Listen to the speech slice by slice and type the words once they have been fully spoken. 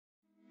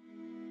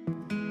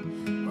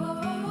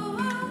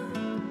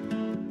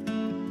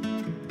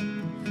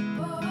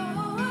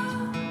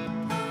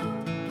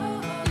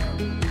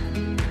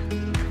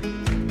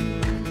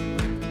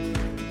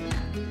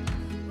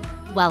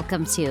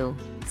Welcome to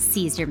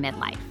Seize Your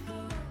Midlife,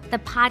 the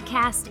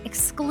podcast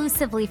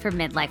exclusively for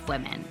midlife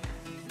women.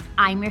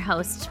 I'm your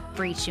host,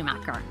 Bree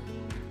Schumacher.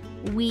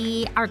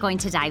 We are going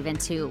to dive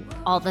into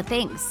all the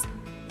things,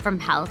 from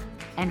health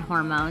and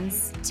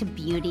hormones to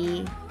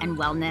beauty and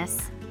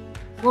wellness.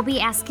 We'll be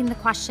asking the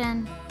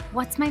question,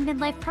 what's my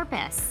midlife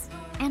purpose?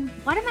 And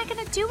what am I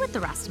going to do with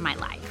the rest of my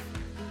life?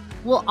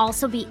 We'll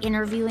also be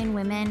interviewing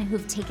women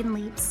who've taken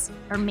leaps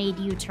or made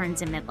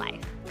U-turns in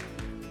midlife.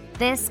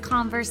 This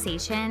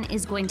conversation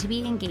is going to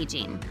be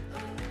engaging,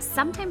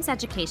 sometimes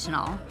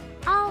educational,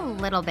 a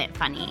little bit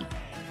funny,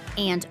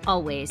 and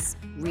always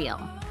real.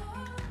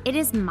 It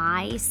is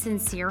my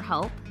sincere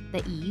hope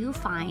that you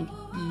find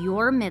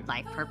your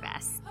midlife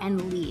purpose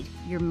and lead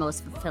your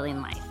most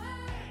fulfilling life.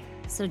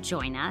 So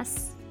join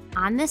us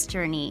on this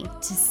journey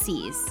to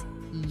seize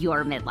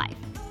your midlife.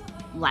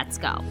 Let's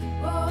go.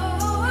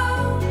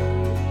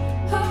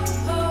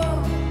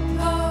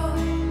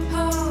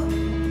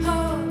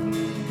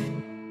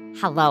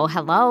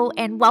 Hello,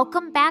 and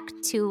welcome back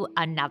to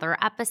another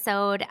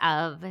episode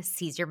of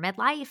Seize Your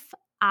Midlife.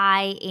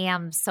 I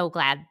am so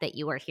glad that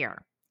you are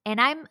here. And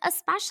I'm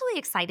especially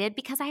excited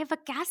because I have a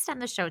guest on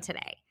the show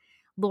today.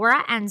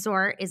 Laura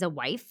Enzor is a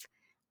wife,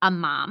 a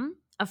mom,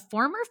 a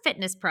former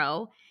fitness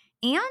pro,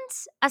 and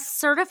a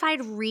certified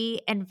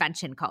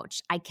reinvention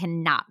coach. I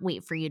cannot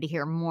wait for you to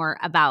hear more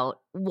about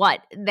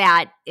what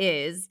that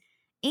is.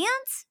 And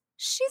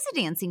she's a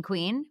dancing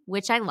queen,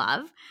 which I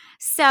love.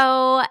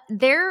 So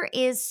there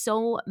is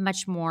so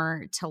much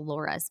more to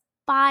Laura's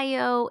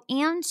bio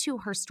and to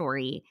her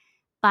story,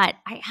 but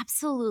I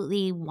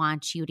absolutely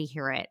want you to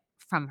hear it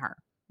from her,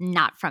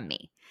 not from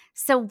me.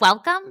 So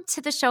welcome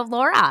to the show,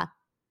 Laura.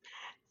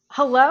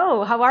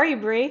 Hello. How are you,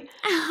 Bree?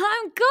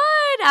 I'm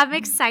good. I'm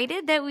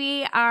excited that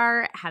we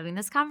are having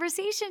this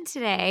conversation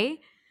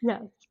today.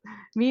 Yes,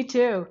 me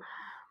too.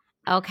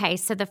 Okay,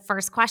 so the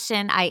first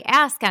question I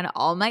ask on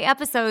all my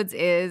episodes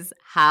is,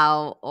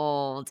 how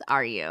old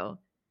are you?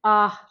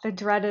 The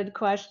dreaded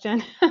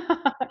question.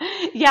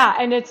 Yeah,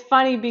 and it's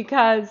funny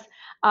because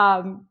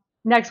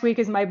next week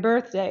is my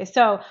birthday.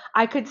 So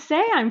I could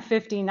say I'm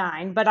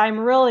 59, but I'm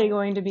really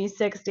going to be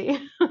 60.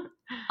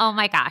 Oh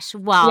my gosh.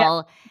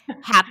 Well,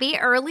 happy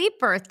early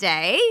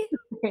birthday.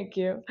 Thank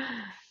you.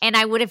 And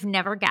I would have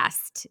never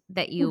guessed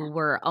that you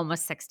were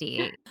almost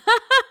 68.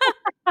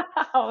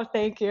 Oh,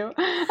 thank you.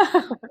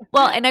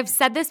 Well, and I've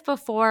said this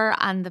before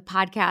on the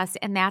podcast,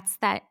 and that's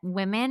that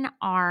women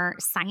are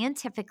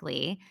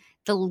scientifically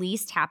the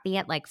least happy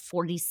at like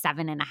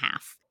 47 and a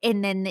half.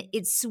 And then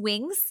it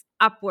swings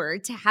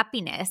upward to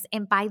happiness.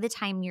 And by the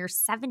time you're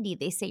 70,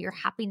 they say your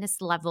happiness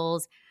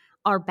levels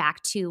are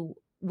back to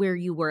where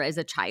you were as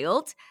a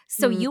child.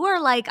 So you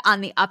are like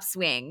on the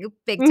upswing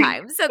big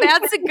time. So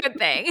that's a good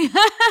thing.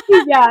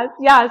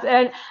 Yes.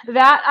 And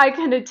that I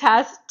can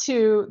attest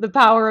to the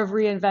power of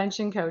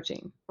reinvention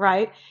coaching,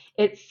 right?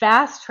 It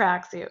fast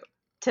tracks you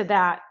to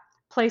that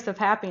place of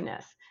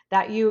happiness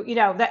that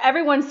that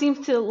everyone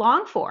seems to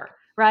long for,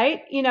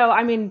 right?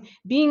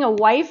 Being a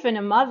wife and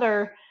a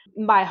mother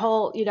my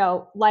whole,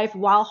 life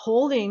while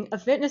holding a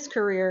fitness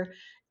career,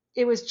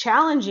 it was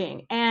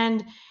challenging.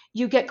 And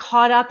you get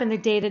caught up in the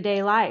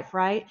day-to-day life,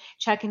 right?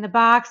 Checking the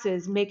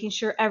boxes, making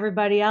sure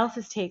everybody else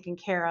is taken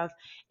care of.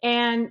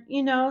 And,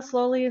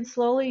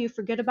 slowly you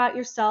forget about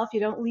yourself. You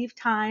don't leave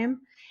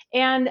time.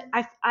 And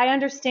I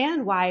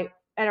understand why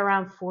at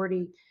around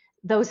 40,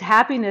 those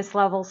happiness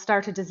levels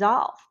start to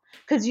dissolve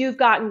because you've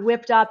gotten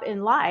whipped up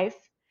in life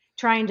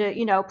trying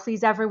to,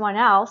 please everyone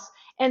else.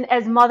 And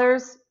as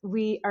mothers,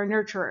 we are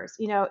nurturers,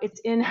 it's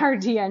in our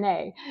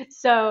DNA.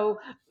 So,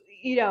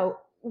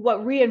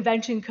 what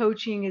reinvention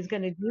coaching is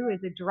going to do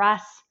is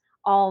address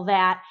all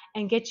that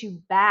and get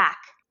you back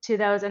to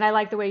those. And I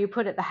like the way you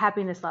put it, the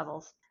happiness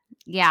levels.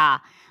 Yeah.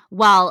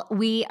 Well,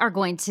 we are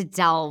going to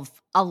delve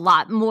a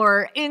lot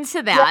more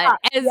into that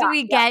as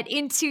we get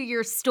into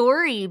your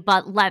story.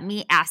 But let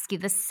me ask you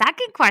the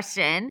second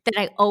question that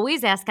I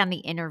always ask on the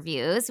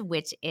interviews,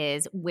 which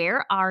is,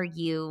 where are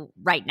you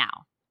right now?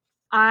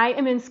 I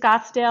am in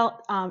Scottsdale,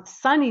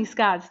 sunny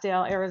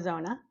Scottsdale,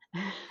 Arizona.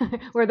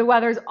 Where the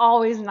weather's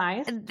always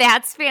nice.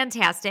 That's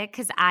fantastic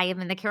because I am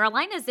in the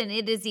Carolinas and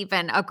it is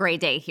even a gray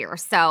day here.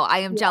 So I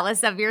am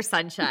jealous of your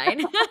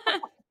sunshine.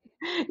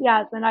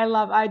 Yes, and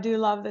I do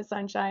love the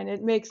sunshine.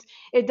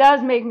 It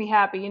does make me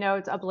happy.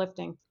 It's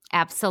uplifting.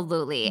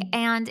 Absolutely.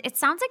 And it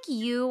sounds like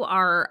you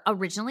are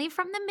originally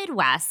from the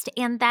Midwest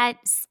and that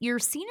your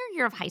senior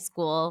year of high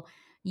school,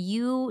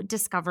 you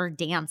discovered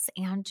dance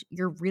and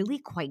you're really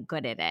quite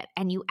good at it.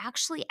 And you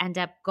actually end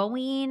up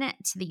going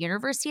to the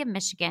University of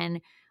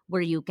Michigan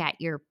where you get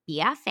your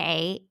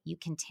BFA, you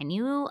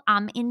continue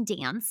in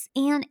dance,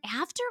 and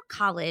after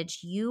college,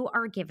 you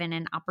are given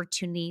an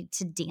opportunity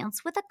to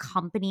dance with a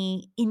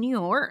company in New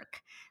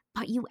York,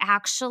 but you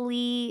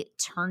actually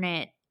turn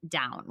it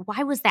down.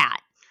 Why was that?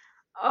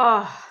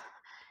 Oh,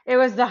 it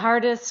was the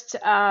hardest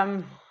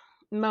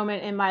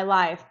moment in my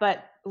life,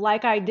 but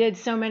like I did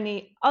so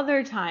many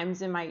other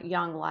times in my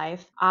young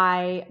life,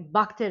 I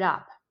bucked it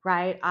up.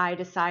 right? I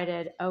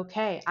decided,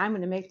 okay, I'm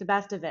going to make the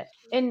best of it.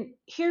 And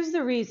here's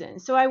the reason.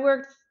 So I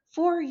worked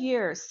 4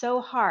 years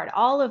so hard.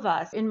 All of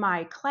us in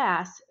my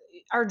class,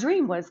 our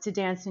dream was to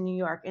dance in New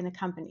York in a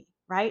company,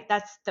 right?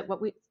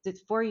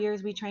 It's 4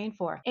 years we trained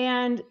for.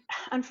 And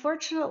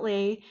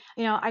unfortunately,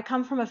 I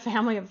come from a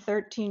family of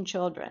 13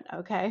 children,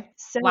 okay?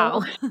 So,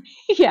 Wow.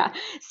 yeah.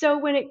 So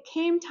when it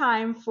came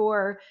time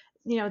for,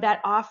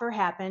 that offer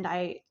happened,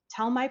 I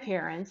tell my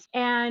parents,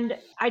 and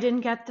I didn't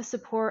get the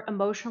support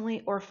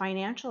emotionally or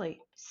financially.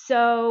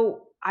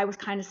 So I was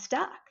kind of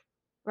stuck,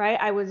 right?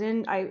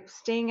 I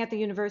staying at the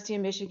University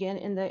of Michigan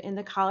in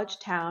the college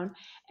town,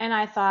 and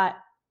I thought,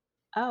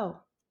 oh,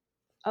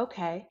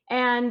 okay.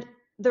 And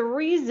the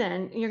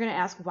reason you're going to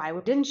ask, why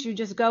didn't you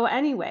just go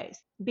anyways?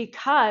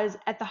 Because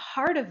at the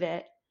heart of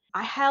it,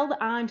 I held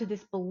on to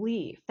this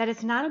belief that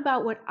it's not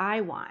about what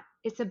I want.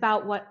 It's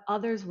about what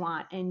others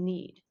want and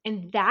need.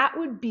 And that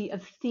would be a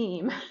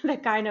theme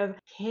that kind of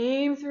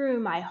came through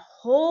my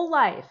whole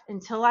life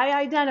until I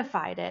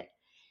identified it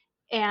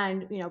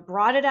and,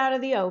 brought it out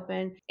of the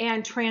open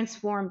and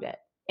transformed it.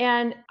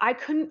 And I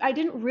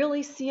didn't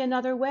really see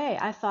another way.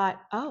 I thought,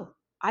 oh,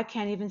 I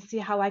can't even see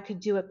how I could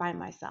do it by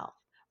myself.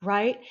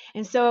 Right.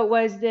 And so it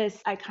was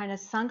this, I kind of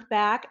sunk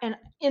back. And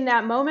in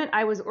that moment,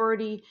 I was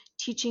already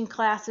teaching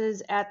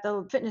classes at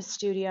the fitness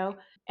studio.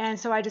 And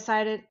so I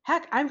decided,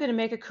 heck, I'm going to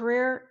make a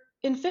career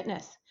in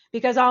fitness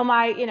because all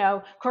my,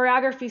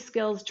 choreography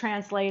skills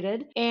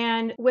translated.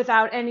 And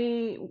without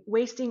any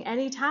wasting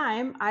any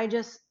time, I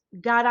just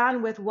got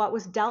on with what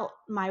was dealt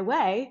my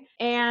way.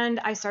 And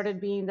I started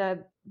being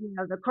the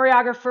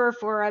choreographer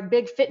for a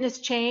big fitness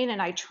chain,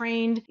 and I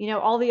trained,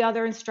 all the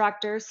other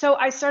instructors. So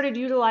I started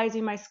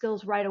utilizing my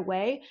skills right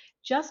away,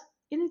 just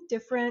in a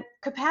different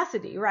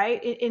capacity,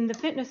 right? In the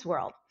fitness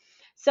world.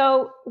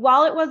 So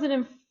while it was an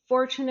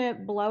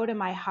unfortunate blow to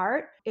my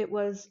heart, it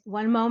was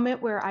one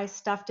moment where I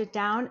stuffed it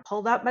down,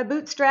 pulled up my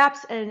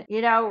bootstraps, and,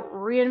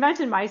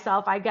 reinvented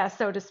myself, I guess,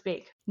 so to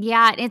speak.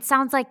 Yeah, it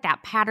sounds like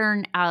that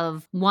pattern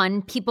of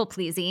one, people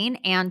pleasing,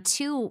 and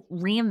two,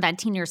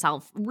 reinventing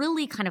yourself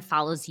really kind of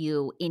follows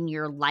you in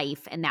your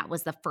life. And that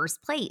was the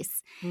first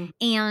place. Mm.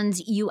 And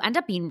you end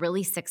up being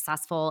really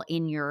successful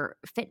in your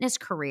fitness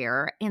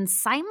career. And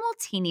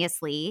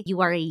simultaneously,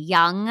 you are a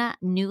young,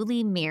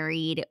 newly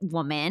married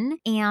woman,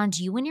 and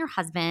you and your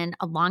husband,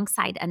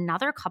 alongside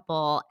another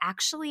couple,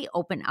 actually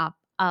open up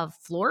a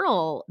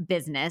floral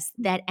business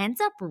that ends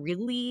up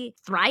really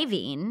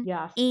thriving.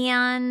 Yes.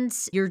 And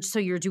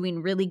you're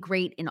doing really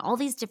great in all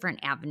these different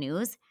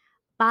avenues.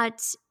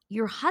 But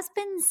your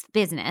husband's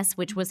business,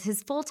 which was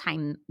his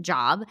full-time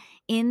job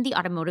in the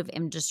automotive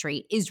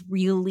industry, is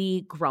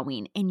really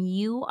growing. And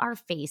you are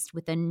faced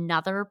with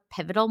another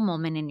pivotal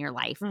moment in your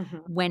life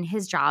when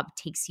his job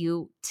takes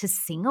you to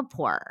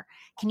Singapore.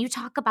 Can you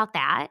talk about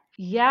that?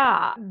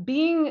 Yeah,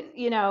 being,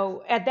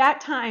 at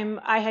that time,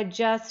 I had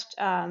just,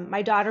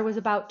 my daughter was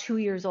about 2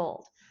 years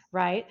old,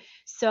 right?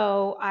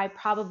 So I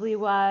probably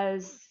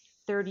was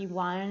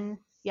 31,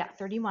 yeah,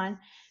 31,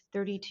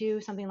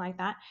 32, something like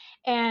that.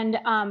 And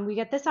we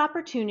get this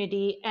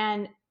opportunity.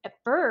 And at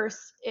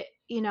first,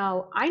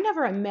 I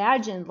never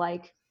imagined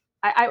like,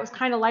 I was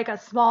kind of like a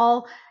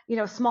small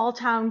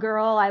town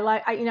girl. I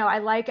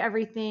like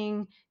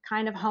everything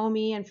kind of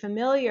homey and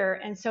familiar.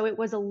 And so it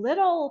was a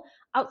little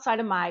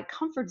outside of my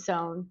comfort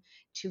zone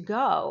to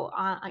go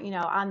on,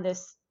 on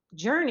this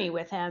journey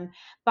with him.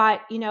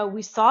 But,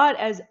 we saw it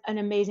as an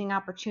amazing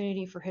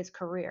opportunity for his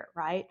career,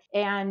 right?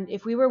 And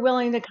if we were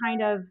willing to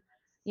kind of,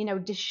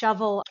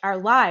 dishevel our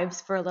lives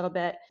for a little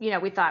bit,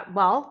 we thought,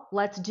 well,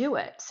 let's do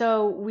it.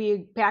 So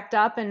we packed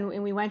up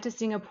and we went to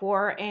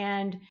Singapore,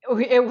 and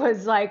it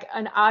was like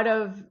an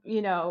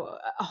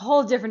a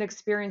whole different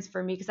experience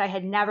for me because I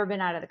had never been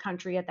out of the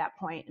country at that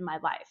point in my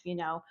life.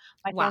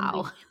 My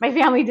family, Wow. my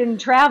family didn't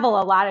travel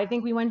a lot. I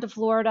think we went to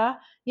Florida,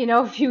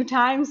 a few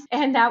times,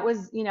 and that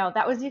was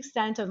the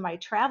extent of my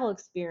travel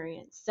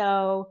experience.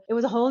 So it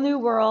was a whole new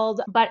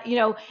world. But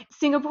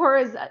Singapore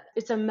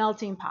it's a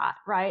melting pot,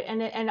 right?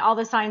 And all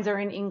the signs are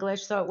in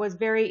English, so it was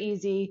very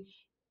easy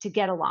to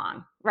get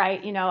along,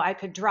 right? I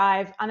could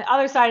drive on the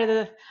other side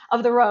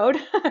of the road,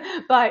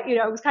 but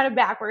it was kind of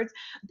backwards.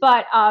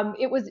 But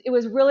it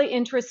was really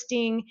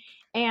interesting.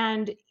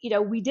 And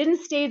we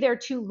didn't stay there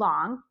too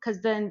long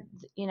because then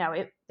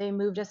they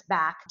moved us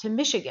back to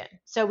Michigan.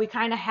 So we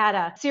kind of had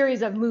a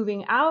series of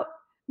moving out,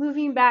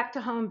 moving back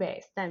to home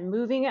base, then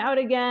moving out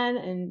again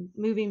and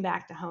moving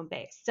back to home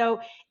base.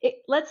 So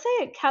let's say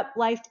it kept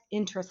life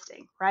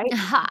interesting, right?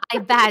 I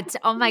bet.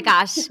 Oh my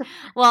gosh.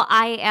 Well,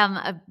 I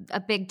am a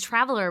big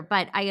traveler,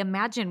 but I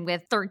imagine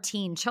with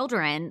 13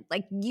 children,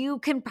 like you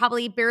can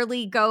probably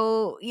barely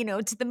go,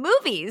 to the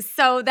movies.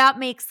 So that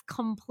makes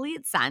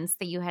complete sense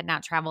that you had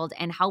not traveled,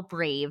 and how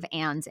brave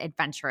and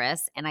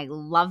adventurous. And I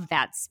love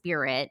that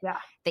spirit Yeah.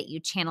 that you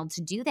channeled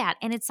to do that.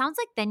 And it sounds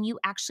like then you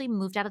actually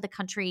moved out of the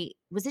country.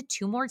 Was it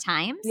 2 more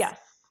times? Yes.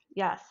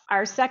 Yes.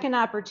 Our second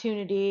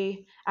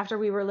opportunity after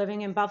we were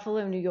living in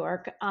Buffalo, New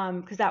York,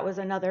 because that was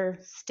another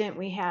stint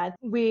we had,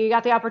 we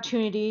got the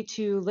opportunity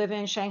to live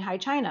in Shanghai,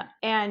 China.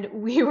 And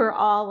we were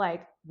all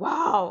like,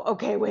 wow,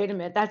 okay, wait a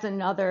minute. That's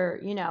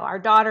another, our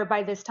daughter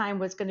by this time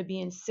was going to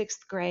be in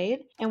sixth grade.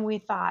 And we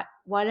thought,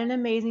 what an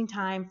amazing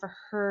time for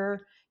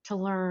her to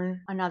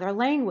learn another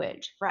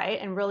language, right?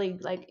 And really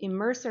like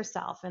immerse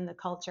herself in the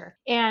culture.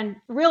 And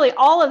really,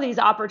 all of these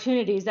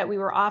opportunities that we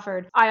were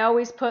offered, I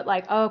always put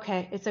like,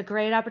 okay, it's a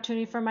great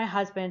opportunity for my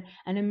husband,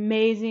 an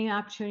amazing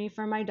opportunity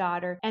for my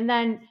daughter. And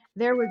then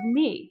there was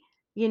me.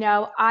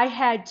 I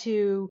had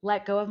to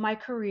let go of my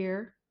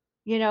career,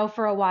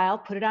 for a while,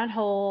 put it on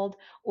hold,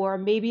 or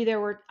maybe there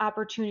were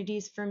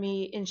opportunities for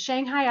me in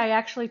Shanghai. I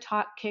actually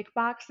taught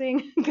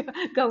kickboxing,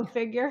 go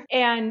figure.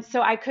 And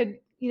so I could,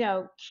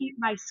 keep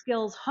my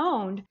skills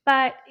honed,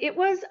 but it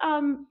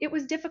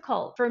was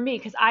difficult for me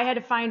because I had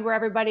to find where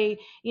everybody,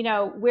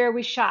 where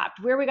we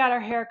shopped, where we got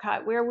our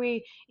haircut, where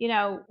we,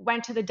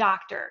 went to the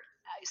doctor.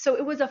 So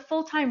it was a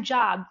full-time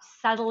job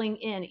settling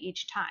in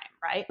each time,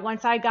 right?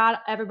 Once I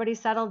got everybody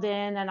settled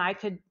in and I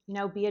could,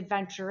 be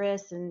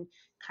adventurous and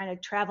kind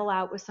of travel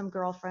out with some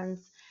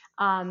girlfriends.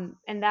 And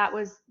that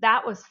was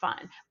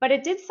fun, but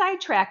it did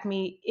sidetrack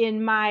me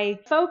in my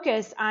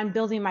focus on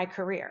building my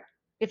career,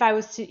 if I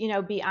was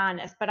to, be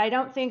honest. But I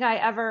don't think I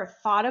ever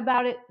thought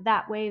about it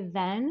that way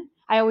then.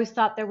 I always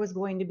thought there was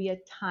going to be a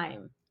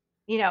time,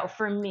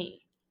 for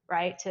me,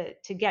 right,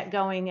 to get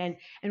going and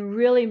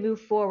really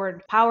move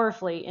forward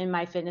powerfully in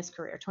my fitness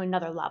career to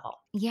another level.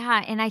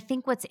 Yeah. And I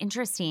think what's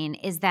interesting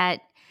is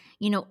that,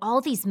 all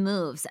these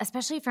moves,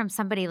 especially from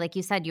somebody, like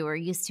you said, you were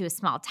used to a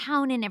small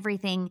town and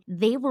everything,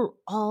 they were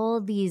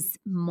all these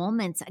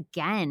moments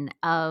again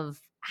of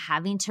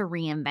having to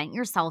reinvent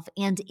yourself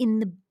and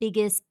in the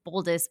biggest,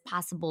 boldest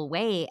possible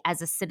way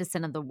as a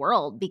citizen of the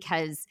world.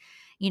 Because,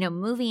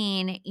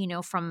 moving,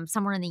 from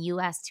somewhere in the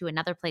US to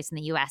another place in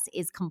the US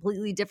is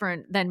completely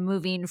different than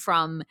moving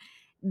from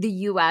the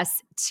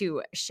US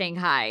to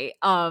Shanghai.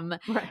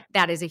 Right.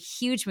 That is a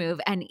huge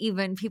move. And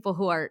even people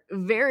who are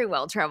very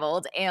well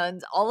traveled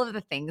and all of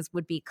the things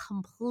would be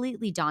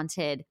completely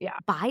daunted Yeah.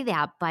 by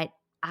that. But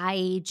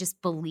I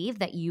just believe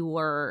that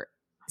your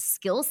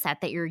skill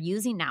set that you're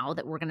using now,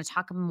 that we're going to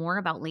talk more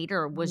about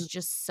later, was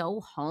just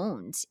so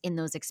honed in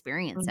those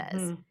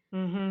experiences.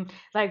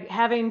 Like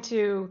having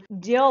to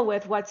deal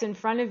with what's in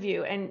front of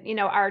you. And,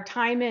 our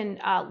time in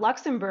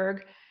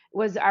Luxembourg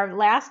was our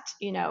last,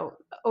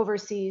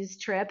 overseas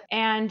trip.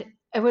 And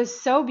it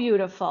was so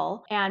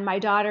beautiful. And my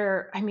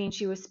daughter, I mean,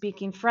 she was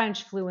speaking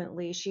French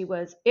fluently.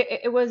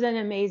 It was an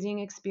amazing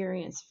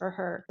experience for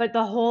her. But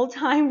the whole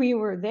time we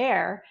were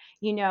there,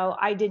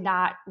 I did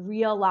not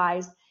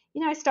realize,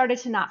 I started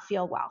to not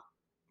feel well,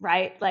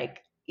 right? Like,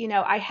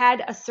 I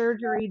had a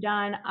surgery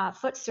done,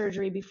 foot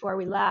surgery before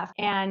we left,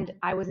 and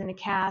I was in a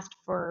cast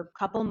for a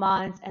couple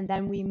months, and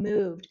then we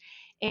moved.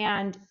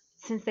 And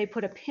since they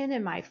put a pin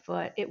in my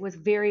foot, it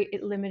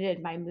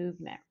limited my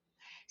movement.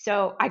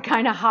 So I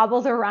kind of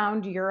hobbled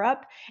around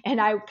Europe, and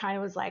I kind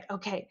of was like,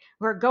 okay,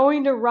 we're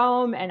going to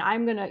Rome and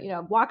I'm going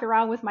to, walk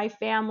around with my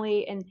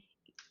family. And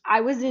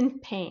I was in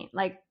pain,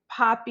 like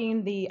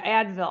popping the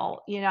Advil,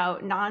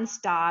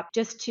 nonstop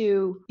just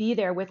to be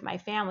there with my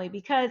family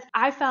because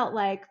I felt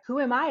like, who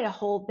am I to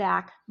hold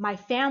back my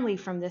family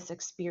from this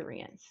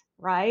experience?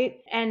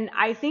 Right. And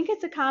I think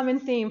it's a common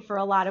theme for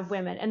a lot of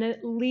women. And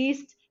at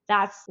least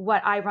that's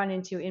what I run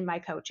into in my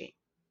coaching,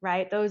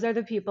 right? Those are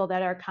the people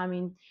that are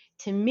coming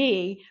to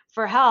me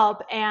for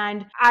help.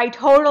 And I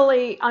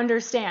totally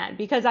understand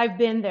because I've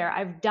been there.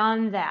 I've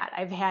done that.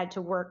 I've had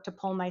to work to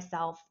pull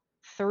myself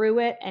through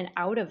it and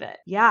out of it.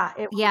 Yeah,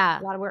 it was Yeah,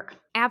 a lot of work.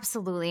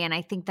 absolutely. And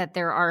I think that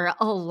there are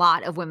a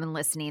lot of women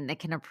listening that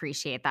can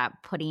appreciate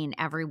that, putting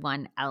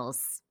everyone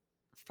else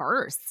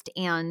first.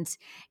 And,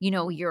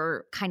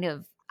 you're kind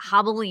of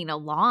hobbling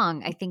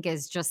along, I think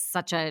is just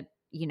such an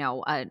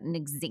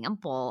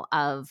example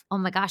of, oh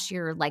my gosh,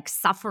 you're like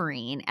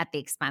suffering at the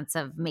expense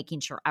of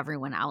making sure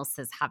everyone else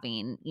is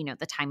having,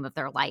 the time of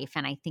their life.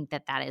 And I think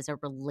that that is a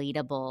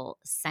relatable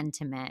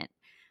sentiment.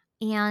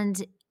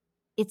 And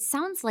it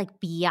sounds like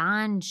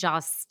beyond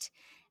just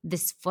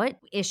this foot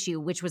issue,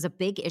 which was a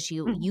big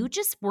issue, you Mhm.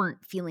 just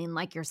weren't feeling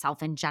like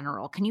yourself in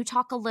general. Can you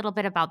talk a little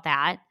bit about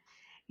that?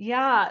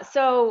 Yeah,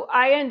 so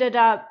I ended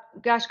up,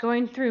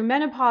 going through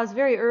menopause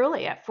very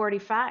early at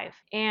 45.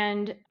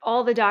 And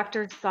all the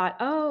doctors thought,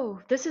 oh,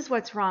 this is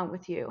what's wrong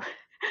with you.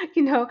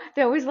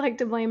 They always like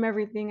to blame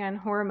everything on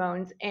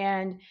hormones.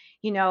 And,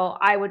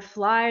 I would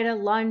fly to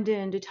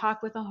London to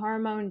talk with a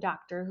hormone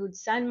doctor who'd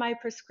send my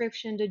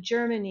prescription to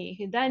Germany,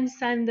 who'd then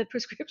send the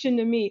prescription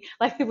to me.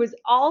 Like it was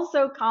all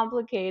so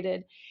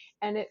complicated.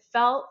 And it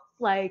felt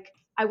like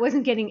I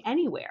wasn't getting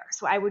anywhere.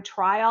 So I would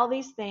try all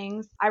these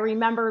things. I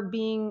remember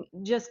being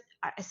just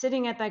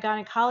sitting at the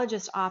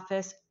gynecologist's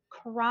office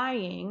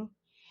crying.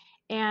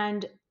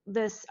 And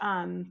this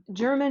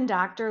German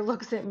doctor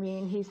looks at me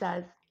and he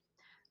says,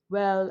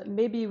 well,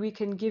 maybe we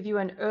can give you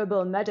an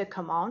herbal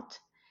medicament.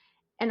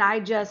 And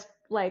I just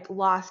like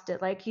lost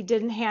it. Like he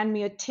didn't hand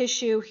me a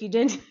tissue. He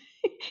didn't,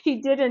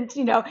 he didn't,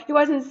 he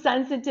wasn't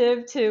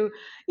sensitive to,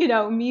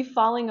 me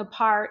falling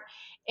apart.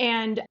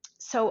 And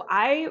so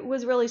I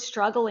was really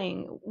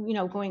struggling,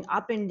 going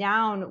up and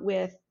down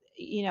with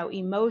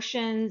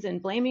emotions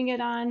and blaming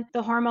it on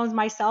the hormones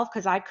myself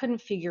because I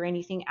couldn't figure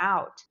anything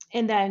out.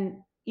 And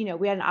then,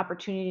 we had an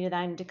opportunity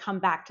then to come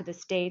back to the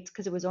States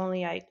because it was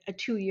only a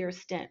 2-year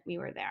stint we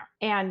were there.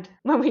 And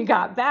when we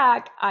got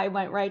back, I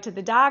went right to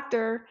the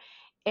doctor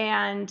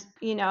and,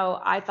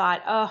 I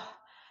thought, oh,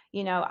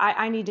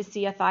 I need to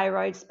see a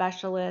thyroid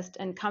specialist,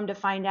 and come to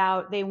find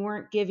out they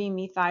weren't giving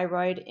me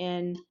thyroid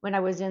when I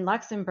was in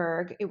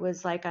Luxembourg. It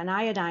was like an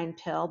iodine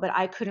pill, but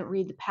I couldn't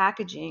read the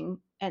packaging.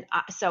 And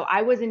so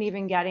I wasn't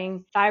even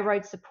getting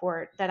thyroid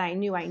support that I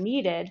knew I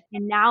needed.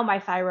 And now my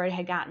thyroid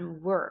had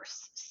gotten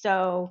worse.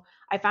 So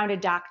I found a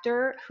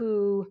doctor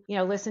who,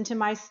 listened to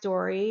my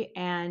story,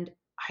 and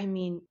I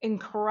mean,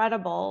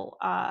 incredible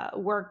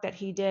work that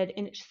he did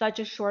in such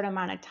a short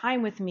amount of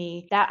time with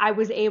me, that I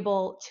was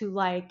able to,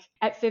 like,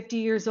 at 50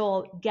 years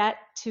old, get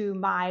to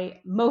my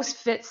most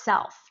fit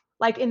self,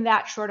 like in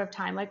that short of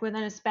time, like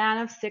within a span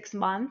of 6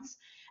 months.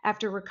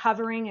 After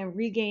recovering and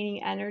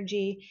regaining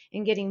energy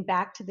and getting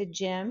back to the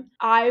gym,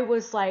 I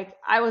was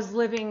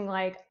living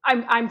like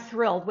I'm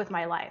thrilled with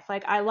my life.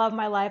 Like, I love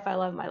my life. I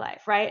love my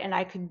life, right? And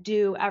I could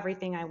do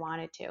everything I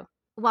wanted to.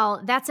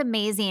 Well, that's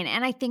amazing.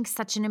 And I think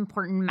such an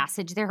important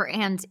message there.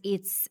 And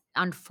it's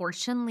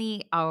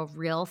unfortunately a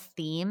real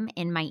theme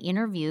in my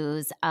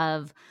interviews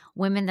of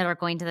women that are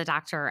going to the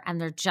doctor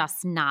and they're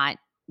just not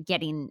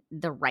getting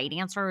the right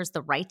answers,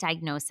 the right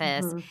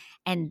diagnosis, Mhm.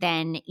 and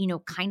then,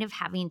 kind of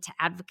having to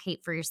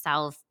advocate for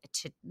yourself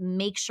to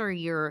make sure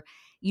you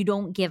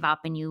don't give up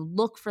and you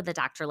look for the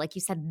doctor. Like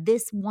you said,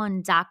 this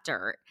one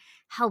doctor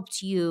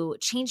helped you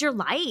change your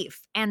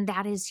life, and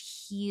that is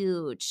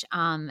huge. So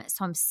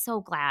I'm so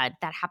glad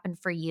that happened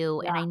for you.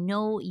 And Yeah. I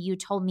know you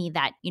told me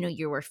that,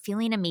 you were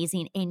feeling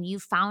amazing and you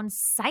found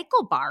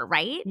Cycle Bar,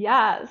 right?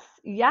 Yes,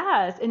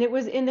 yes. And it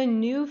was in the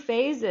new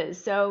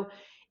phases. So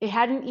it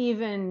hadn't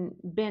even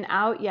been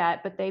out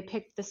yet, but they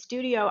picked the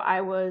studio I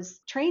was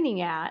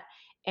training at,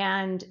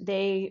 and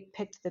they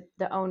picked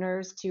the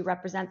owners to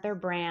represent their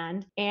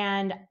brand.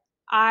 And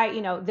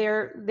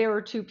there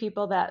were two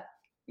people that,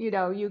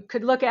 you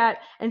could look at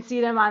and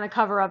see them on the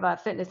cover of a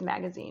fitness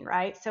magazine,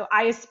 right? So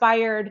I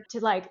aspired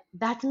to, like,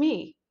 that's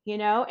me,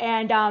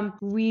 and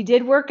we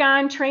did work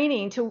on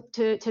training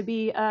to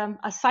be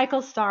a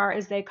cycle star,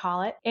 as they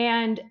call it.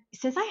 And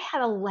since I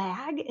had a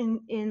lag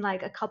in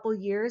like a couple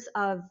years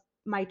of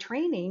my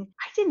training,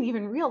 I didn't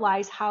even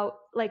realize how,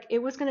 like, it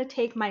was going to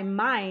take my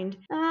mind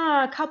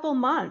a couple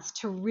months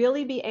to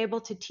really be able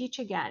to teach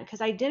again,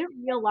 because I didn't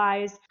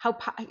realize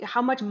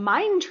how much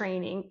mind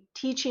training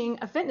teaching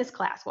a fitness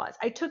class was.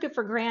 I took it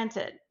for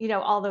granted,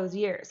 all those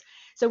years.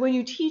 So when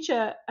you teach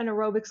an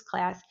aerobics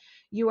class,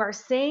 you are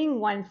saying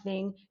one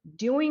thing,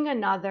 doing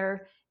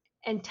another,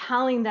 and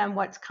telling them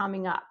what's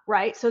coming up,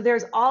 right? So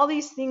there's all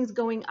these things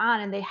going on,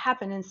 and they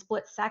happen in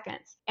split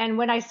seconds. And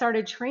when I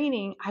started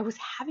training, I was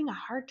having a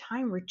hard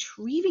time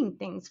retrieving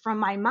things from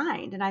my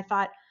mind. And I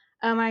thought,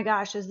 oh my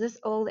gosh, is this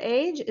old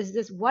age?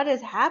 What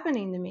is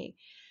happening to me?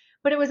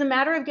 But it was a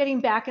matter of getting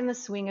back in the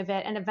swing of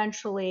it. And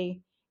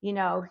eventually,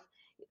 the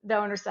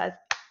owner says,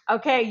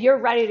 okay,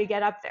 you're ready to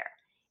get up there.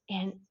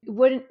 And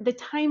the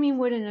timing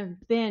wouldn't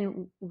have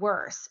been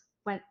worse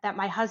that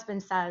my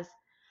husband says,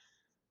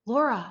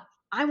 Laura,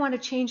 I want to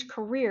change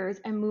careers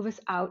and move us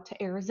out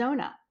to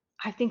Arizona.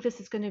 I think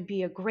this is going to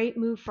be a great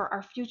move for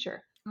our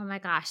future. Oh my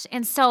gosh.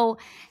 And so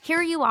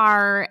here you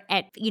are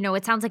at,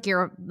 it sounds like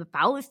you're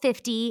about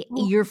 50.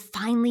 You're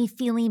finally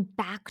feeling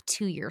back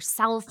to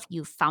yourself.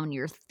 You found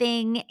your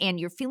thing and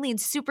you're feeling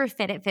super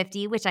fit at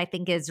 50, which I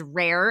think is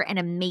rare and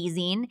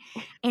amazing.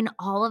 And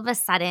all of a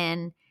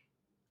sudden,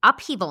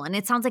 upheaval. And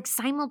it sounds like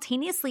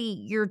simultaneously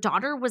your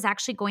daughter was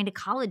actually going to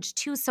college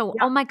too. So,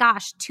 Yeah. oh my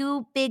gosh,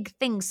 two big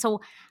things.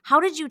 So, how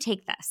did you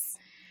take this?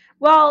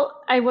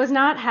 Well, I was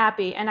not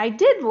happy, and I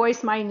did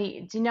voice my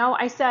needs.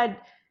 I said,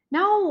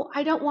 no,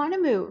 I don't want to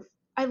move.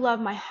 I love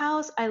my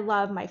house. I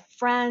love my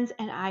friends,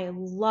 and I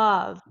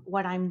love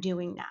what I'm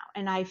doing now.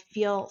 And I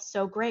feel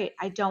so great.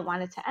 I don't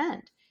want it to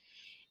end.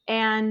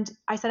 And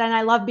I said, and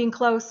I love being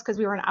close, because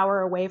we were an hour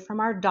away from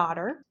our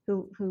daughter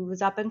who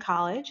was up in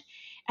college.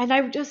 And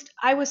I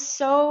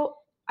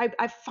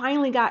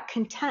finally got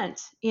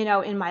content,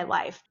 in my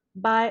life.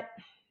 But,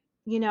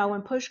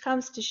 when push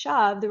comes to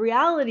shove, the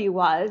reality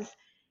was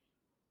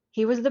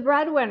he was the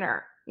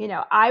breadwinner.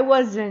 I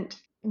wasn't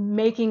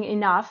making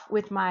enough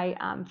with my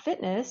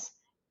fitness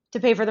to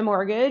pay for the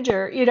mortgage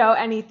or,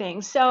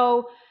 anything.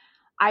 So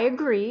I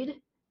agreed,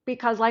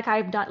 because like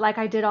I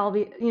did all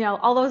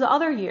those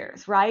other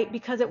years, right?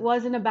 Because it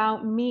wasn't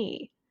about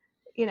me.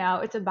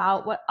 It's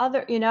about what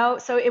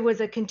so it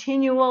was a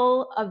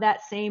continual of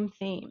that same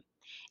theme.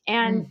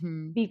 And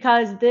Mm-hmm.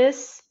 because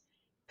this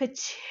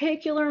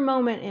particular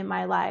moment in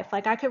my life,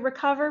 like, I could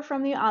recover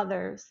from the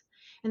others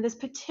in this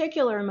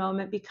particular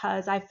moment,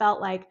 because I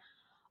felt like,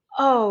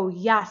 oh,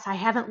 yes, I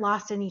haven't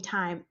lost any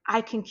time.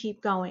 I can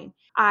keep going.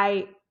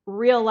 I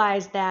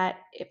realized that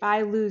if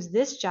I lose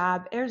this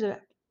job, there's a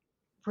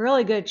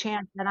really good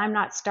chance that I'm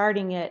not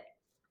starting it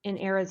in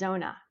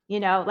Arizona.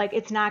 Like,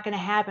 it's not going to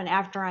happen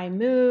after I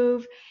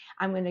move.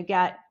 I'm not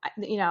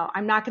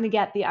going to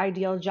get the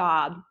ideal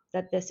job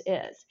that this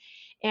is.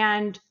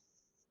 And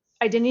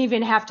I didn't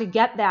even have to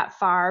get that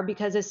far,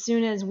 because as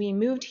soon as we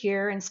moved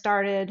here and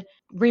started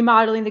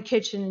remodeling the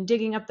kitchen and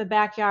digging up the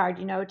backyard,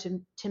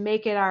 to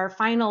make it our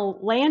final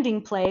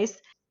landing place,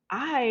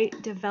 I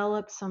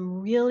developed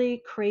some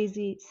really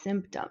crazy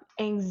symptoms.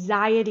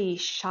 Anxiety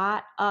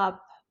shot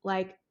up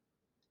like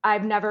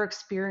I've never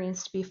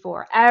experienced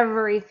before.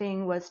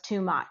 Everything was too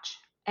much.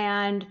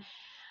 And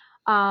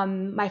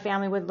my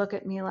family would look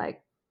at me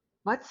like,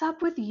 what's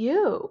up with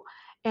you?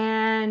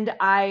 And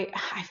I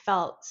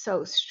felt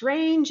so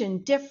strange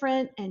and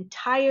different and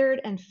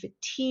tired and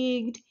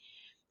fatigued.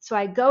 So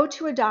I go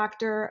to a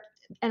doctor,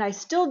 and I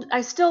still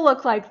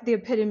look like the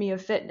epitome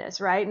of fitness,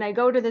 right? And I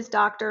go to this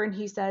doctor, and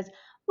he says,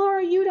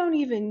 Laura, you don't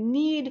even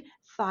need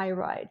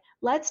thyroid.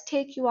 Let's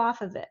take you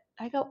off of it.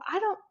 I go, I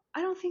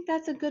don't think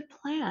that's a good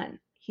plan.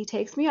 He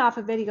takes me off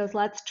of it. He goes,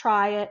 let's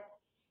try it.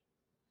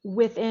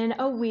 Within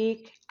a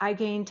week, I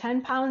gained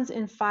 10 pounds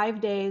in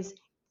 5 days,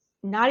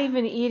 not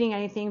even eating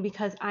anything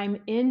because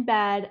I'm in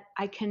bed.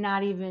 I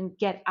cannot even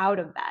get out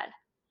of bed.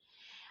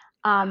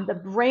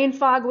 The brain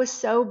fog was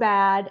so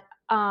bad.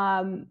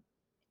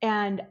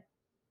 And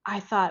I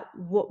thought,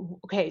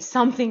 okay,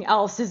 something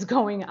else is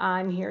going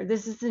on here.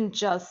 This isn't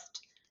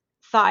just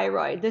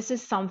thyroid. This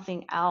is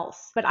something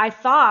else. But I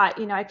thought,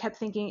 I kept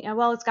thinking,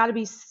 well, it's got to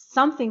be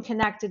something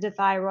connected to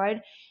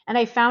thyroid. And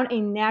I found a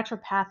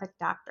naturopathic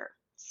doctor.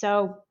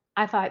 So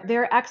I thought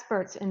they're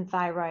experts in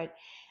thyroid.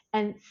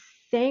 And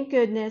thank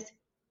goodness,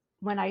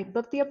 when I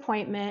booked the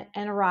appointment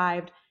and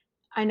arrived,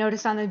 I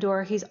noticed on the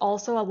door he's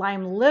also a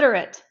Lyme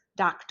literate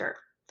doctor.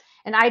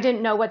 And I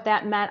didn't know what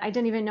that meant. I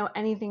didn't even know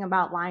anything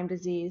about Lyme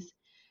disease.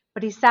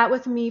 But he sat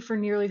with me for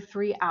nearly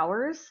 3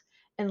 hours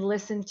and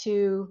listened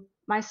to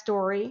my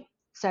story,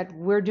 said,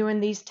 we're doing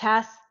these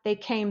tests. They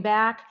came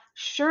back.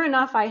 Sure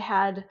enough, I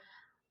had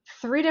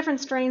 3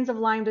 different strains of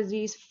Lyme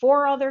disease,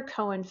 4 other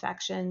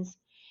co-infections.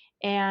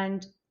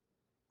 And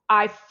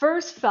I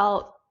first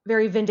felt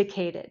very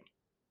vindicated,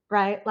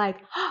 right? Like,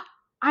 oh,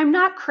 I'm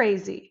not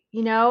crazy,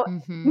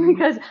 Mm-hmm.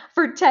 because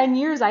for 10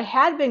 years I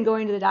had been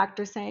going to the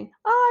doctor saying,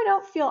 oh, I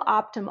don't feel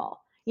optimal,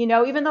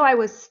 even though I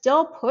was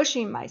still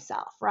pushing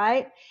myself,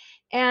 right?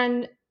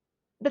 And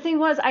the thing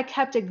was, I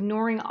kept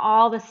ignoring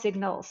all the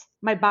signals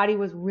my body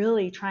was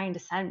really trying to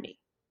send me,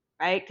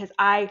 right? Because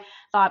I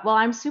thought, well,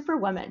 I'm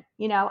Superwoman.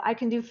 I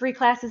can do 3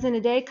 classes in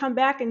a day, come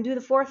back and do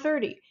the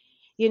 4:30.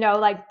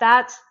 Like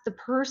that's the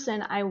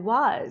person I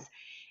was.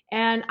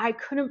 And I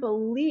couldn't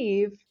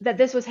believe that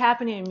this was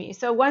happening to me.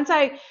 So once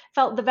I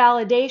felt the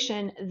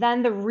validation,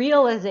 then the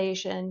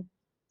realization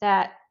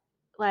that,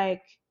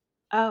 like,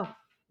 oh,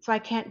 so I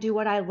can't do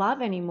what I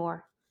love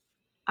anymore.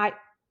 I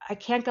I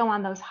can't go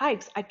on those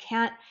hikes. I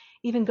can't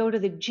even go to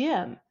the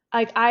gym.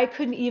 Like I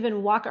couldn't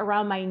even walk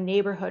around my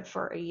neighborhood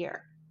for a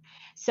year.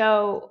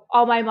 So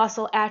all my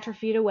muscle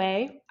atrophied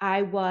away.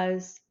 I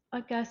was,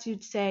 I guess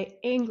you'd say,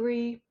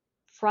 angry,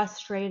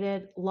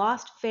 frustrated,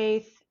 lost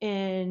faith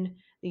in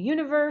the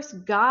universe,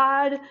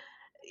 God,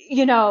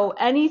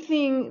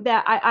 anything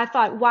that I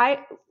thought,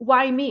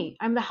 why me?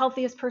 I'm the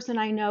healthiest person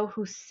I know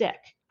who's sick.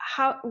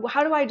 How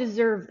do I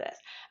deserve this?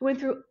 I went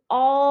through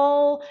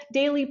all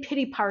daily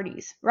pity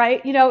parties,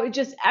 right?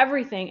 Just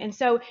everything. And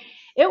so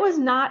it was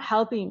not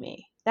helping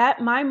me.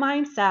 That my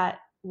mindset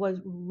was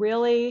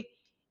really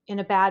in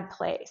a bad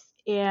place.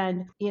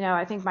 And,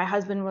 I think my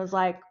husband was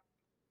like,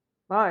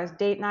 well, is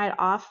date night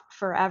off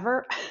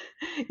forever?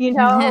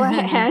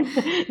 And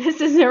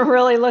this isn't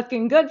really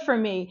looking good for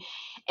me.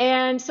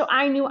 And so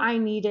I knew I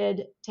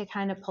needed to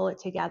kind of pull it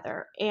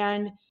together.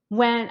 And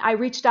when I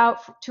reached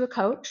out to a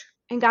coach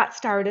and got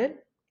started,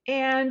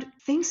 and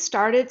things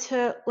started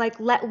to like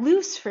let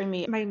loose for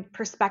me. My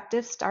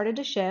perspective started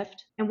to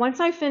shift. And once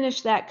I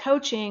finished that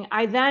coaching,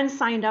 I then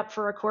signed up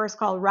for a course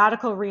called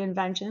Radical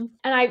Reinvention.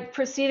 And I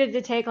proceeded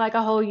to take like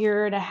a whole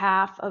year and a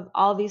half of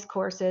all these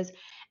courses.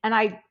 And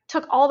I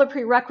took all the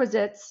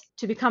prerequisites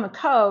to become a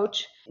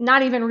coach,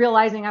 not even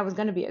realizing I was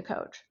going to be a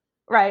coach,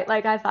 right?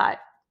 Like I thought,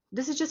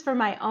 this is just for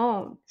my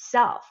own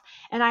self.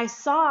 And I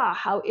saw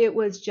how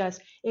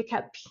it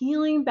kept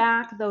peeling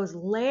back those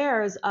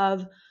layers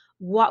of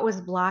what was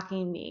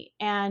blocking me.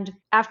 And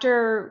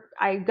after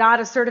I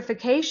got a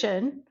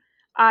certification,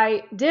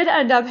 I did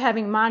end up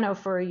having mono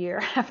for a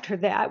year after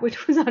that,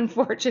 which was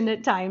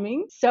unfortunate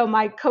timing. So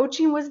my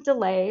coaching was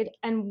delayed.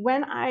 And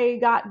when I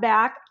got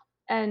back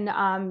and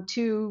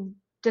to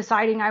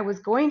deciding I was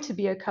going to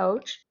be a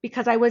coach,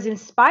 because I was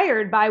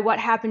inspired by what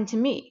happened to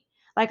me.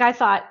 Like I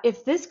thought,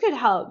 if this could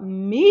help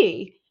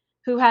me,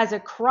 who has a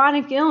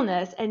chronic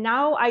illness, and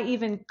now I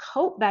even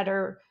cope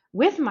better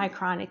with my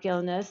chronic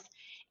illness,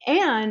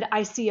 and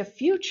I see a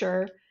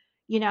future,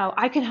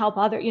 I can help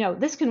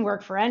this can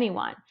work for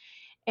anyone.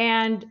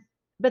 And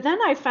but then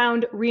I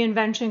found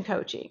reinvention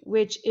coaching,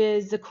 which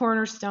is the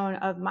cornerstone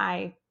of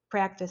my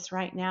practice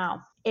right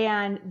now.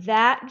 And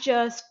that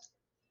just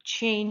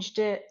changed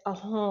it a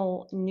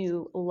whole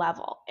new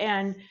level.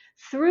 And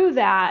through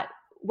that,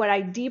 what I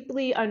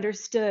deeply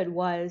understood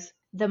was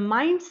the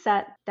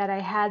mindset that I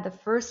had the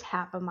first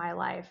half of my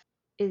life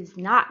is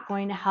not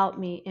going to help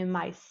me in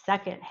my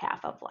second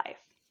half of life,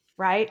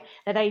 right?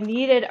 That I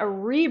needed a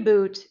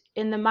reboot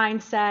in the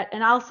mindset,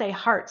 and I'll say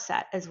heart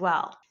set as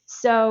well.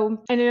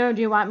 So, and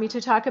do you want me to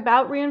talk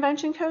about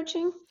reinvention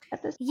coaching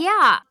at this?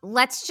 Yeah,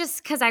 let's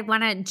just because I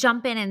want to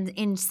jump in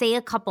and say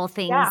a couple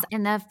Yeah. things.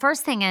 And the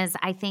first thing is,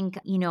 I think,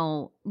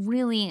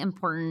 really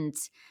important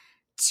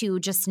to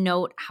just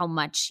note how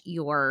much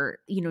your,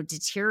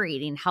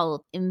 deteriorating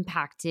health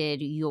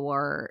impacted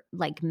your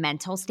like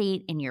mental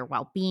state and your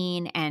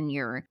well-being and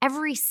your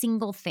every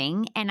single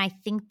thing. And I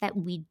think that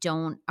we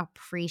don't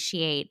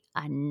appreciate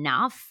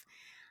enough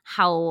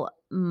how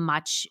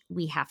much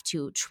we have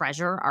to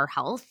treasure our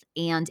health.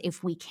 And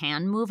if we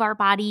can move our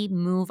body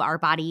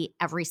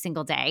every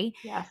single day,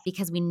 Yes.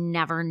 because we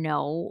never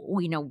know,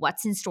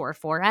 what's in store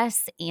for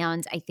us.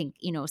 And I think,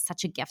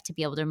 such a gift to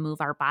be able to move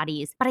our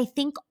bodies. But I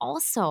think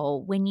also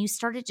when you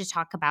started to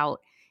talk about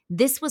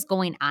this was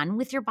going on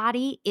with your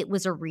body, it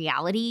was a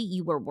reality.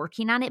 You were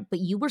working on it, but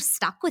you were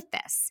stuck with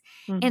this.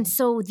 And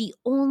so the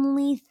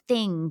only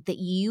thing that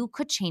you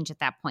could change at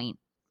that point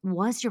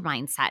was your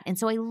mindset. And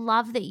so I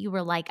love that you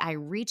were like, I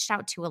reached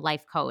out to a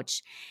life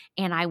coach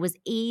and I was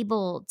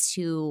able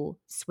to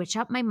switch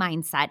up my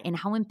mindset and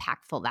how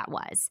impactful that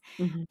was.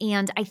 Mm-hmm.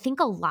 And I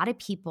think a lot of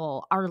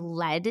people are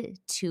led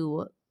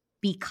to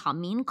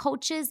becoming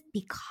coaches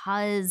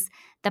because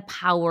the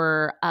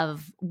power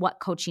of what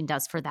coaching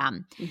does for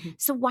them. Mm-hmm.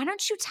 So why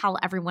don't you tell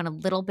everyone a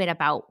little bit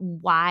about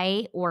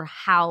why or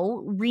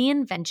how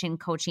reinvention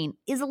coaching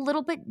is a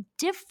little bit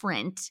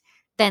different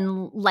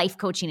than life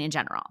coaching in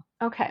general?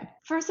 Okay.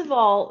 First of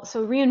all,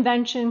 so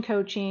reinvention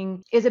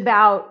coaching is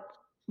about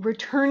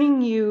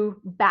returning you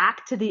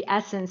back to the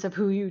essence of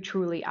who you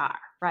truly are,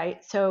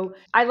 right? So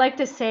I like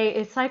to say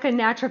it's like a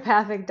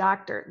naturopathic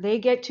doctor. They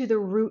get to the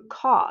root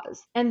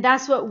cause. And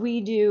that's what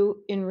we do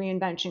in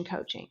reinvention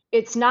coaching.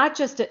 It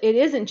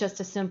isn't just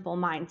a simple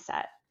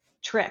mindset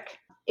trick.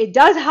 It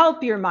does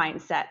help your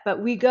mindset, but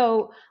we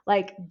go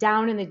like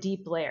down in the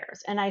deep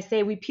layers. And I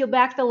say we peel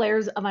back the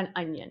layers of an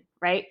onion,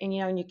 right? And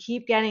you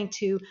keep getting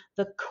to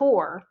the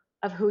core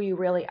of who you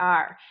really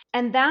are.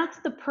 And that's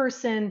the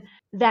person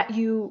that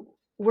you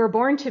were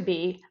born to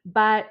be.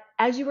 But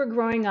as you were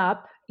growing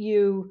up,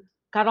 you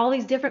got all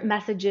these different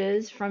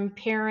messages from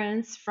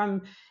parents,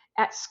 from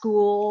at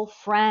school,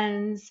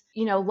 friends,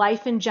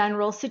 life in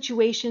general,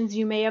 situations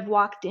you may have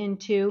walked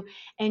into,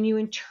 and you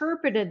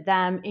interpreted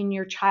them in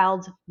your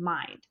child's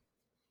mind,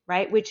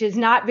 right? Which is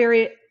not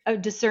very a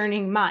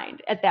discerning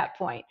mind at that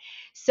point.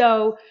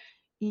 So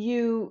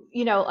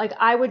like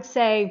I would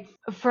say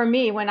for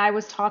me, when I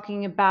was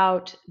talking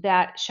about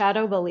that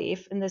shadow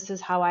belief, and this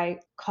is how I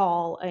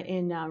call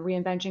in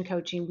reinvention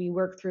coaching, we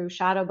work through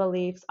shadow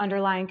beliefs,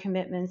 underlying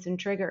commitments, and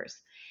triggers.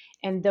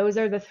 And those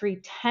are the 3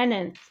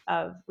 tenets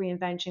of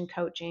reinvention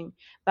coaching,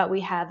 but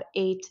we have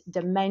 8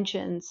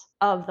 dimensions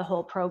of the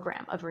whole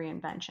program of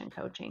reinvention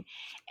coaching.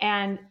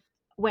 And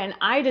when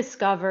I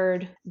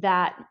discovered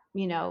that,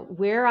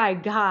 where I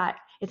got,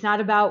 it's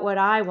not about what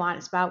I want,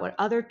 it's about what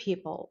other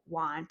people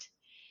want.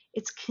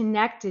 It's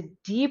connected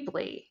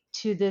deeply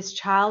to this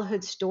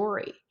childhood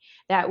story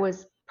that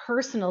was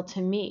personal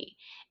to me.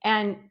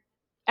 And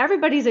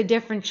everybody's a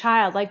different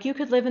child. Like you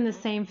could live in the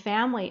same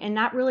family and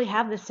not really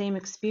have the same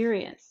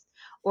experience,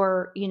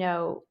 or,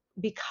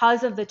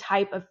 because of the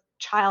type of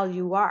child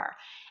you are.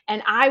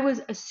 And I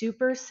was a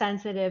super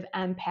sensitive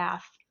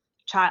empath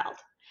child.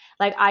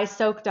 Like I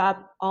soaked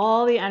up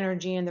all the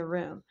energy in the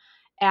room.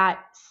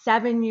 At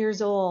 7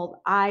 years old,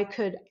 I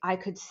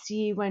could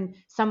see when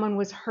someone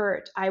was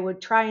hurt. I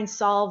would try and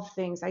solve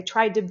things. I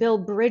tried to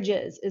build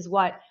bridges, is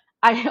what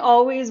I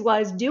always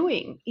was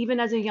doing, even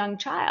as a young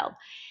child.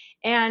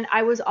 And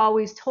I was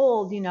always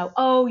told,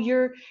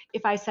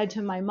 if I said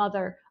to my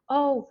mother,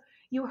 oh,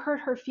 you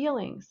hurt her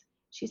feelings,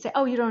 she'd say,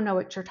 oh, you don't know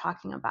what you're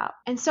talking about.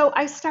 And so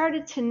I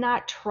started to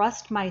not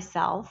trust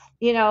myself,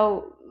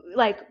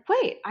 like,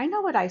 wait, I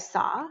know what I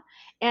saw.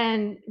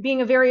 And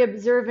being a very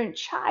observant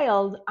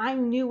child, I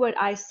knew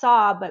what I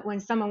saw. But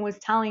when someone was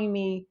telling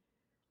me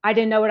I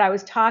didn't know what I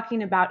was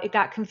talking about, it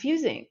got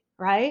confusing,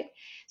 right?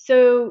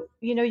 So,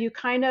 you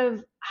kind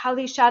of, how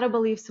these shadow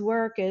beliefs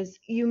work is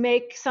you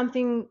make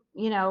something,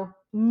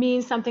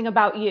 mean something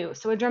about you.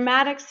 So a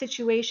dramatic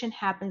situation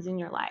happens in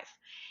your life.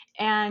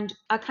 And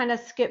I'll kind of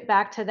skip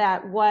back to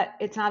that.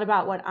 It's not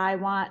about what I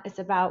want, it's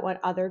about what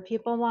other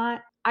people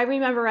want. I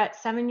remember at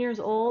 7 years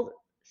old,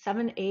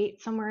 7,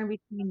 8, somewhere in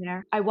between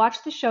there, I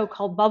watched the show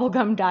called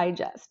Bubblegum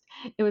Digest.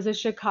 It was a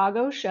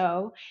Chicago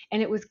show,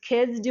 and it was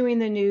kids doing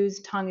the news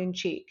tongue in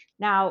cheek.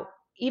 Now,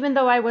 even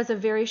though I was a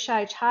very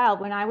shy child,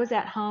 when I was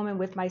at home and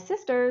with my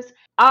sisters,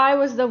 I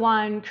was the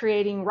one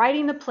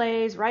writing the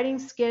plays, writing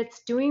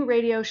skits, doing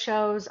radio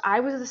shows. I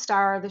was the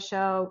star of the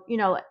show.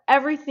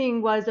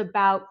 Everything was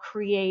about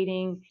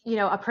creating,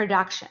 a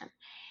production.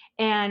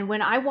 And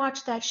when I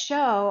watched that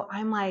show,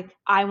 I'm like,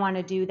 I want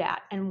to do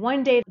that. And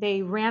one day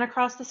they ran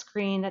across the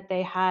screen that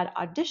they had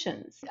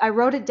auditions. I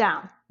wrote it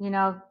down,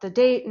 the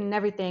date and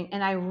everything.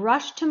 And I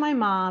rushed to my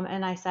mom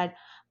and I said,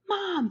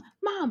 Mom,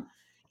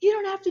 you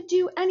don't have to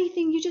do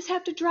anything. You just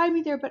have to drive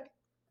me there. But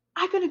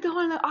I'm going to go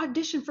on the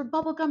audition for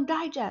Bubblegum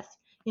Digest.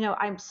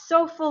 I'm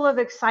so full of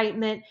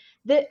excitement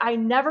that I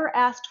never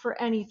asked for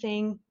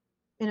anything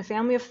in a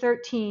family of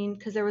 13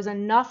 because there was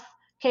enough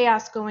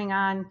chaos going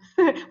on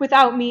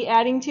without me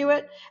adding to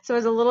it. So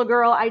as a little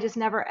girl, I just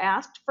never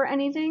asked for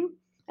anything.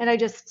 And I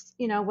just,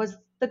 was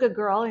the good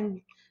girl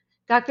and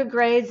got good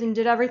grades and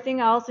did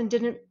everything else and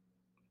didn't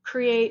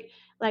create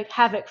like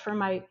havoc for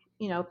my,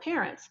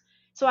 parents.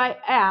 So I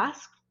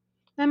asked,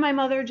 then my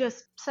mother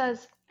just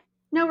says,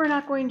 no, we're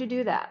not going to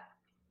do that.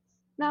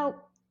 Now,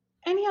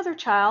 any other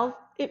child,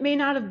 it may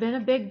not have been a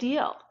big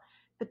deal,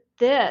 but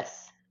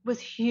this was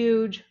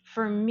huge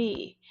for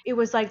me. It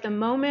was like the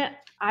moment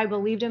I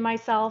believed in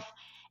myself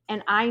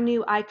and I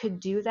knew I could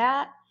do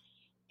that.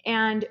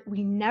 And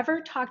we never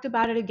talked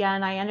about it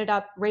again. I ended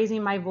up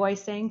raising my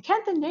voice saying,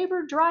 can't the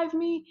neighbor drive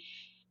me?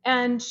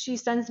 And she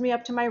sends me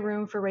up to my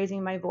room for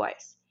raising my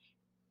voice.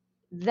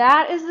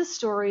 That is the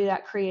story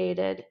that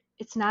created,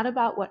 it's not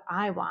about what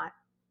I want.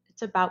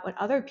 It's about what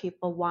other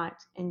people want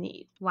and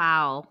need.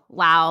 Wow.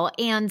 Wow.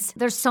 And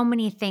there's so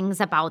many things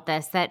about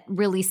this that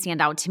really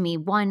stand out to me.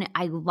 One,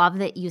 I love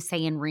that you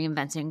say in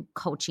reinvention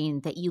coaching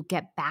that you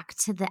get back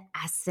to the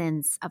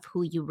essence of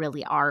who you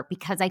really are,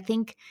 because I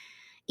think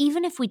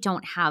even if we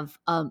don't have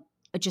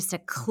just a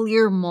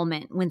clear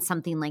moment when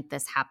something like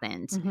this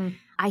happened,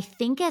 I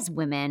think as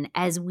women,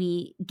 as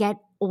we get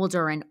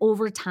older and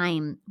over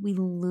time, we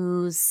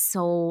lose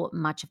so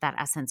much of that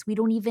essence. We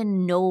don't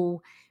even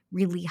know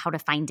really how to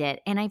find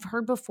it. And I've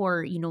heard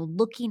before,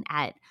 looking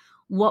at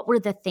what were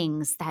the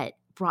things that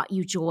brought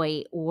you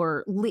joy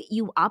or lit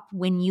you up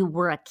when you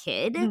were a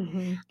kid.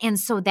 And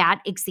so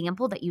that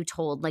example that you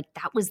told, like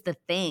that was the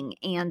thing.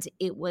 And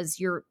it was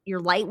your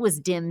light was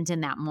dimmed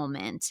in that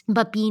moment,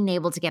 but being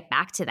able to get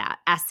back to that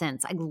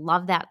essence, I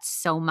love that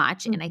so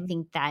much. And I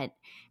think that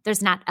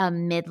there's not a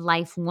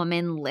midlife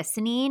woman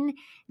listening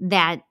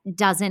that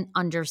doesn't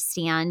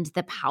understand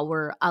the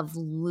power of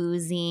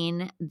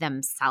losing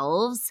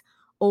themselves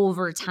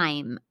over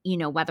time,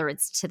 whether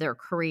it's to their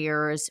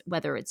careers,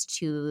 whether it's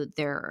to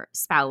their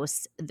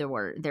spouse,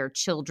 their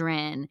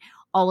children,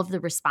 all of the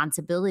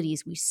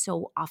responsibilities, we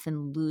so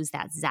often lose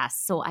that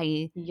zest. So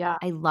I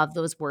love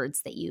those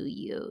words that you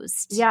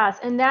used. Yes.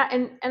 And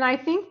I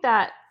think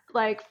that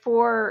like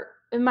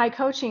in my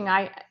coaching,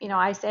 I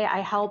say I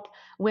help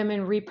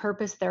women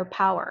repurpose their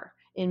power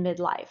in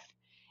midlife.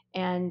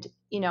 And,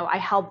 I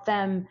help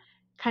them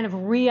kind of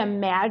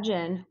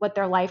reimagine what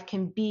their life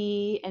can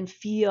be and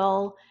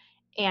feel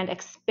and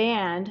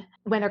expand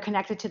when they're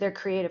connected to their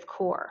creative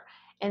core.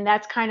 And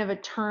that's kind of a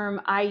term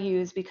I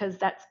use because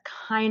that's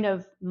kind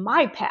of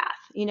my path.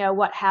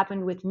 What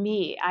happened with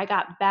me. I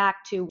got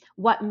back to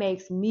what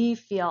makes me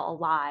feel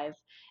alive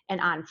and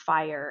on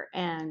fire.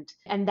 And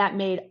that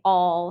made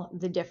all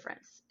the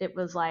difference. It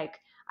was like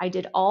I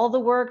did all the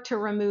work to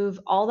remove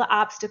all the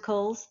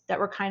obstacles that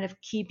were kind of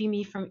keeping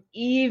me from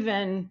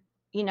even,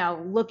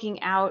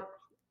 looking out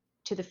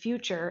to the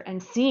future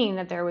and seeing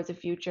that there was a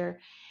future.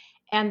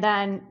 And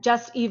then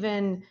just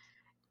even,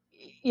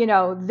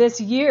 this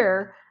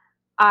year,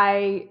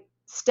 I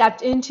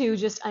stepped into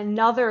just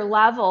another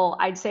level,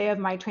 I'd say, of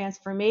my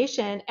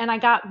transformation. And I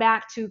got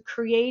back to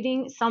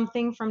creating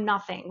something from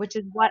nothing, which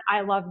is what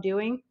I love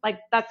doing. Like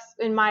that's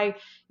in my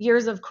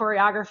years of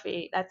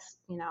choreography. That's,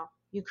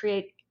 you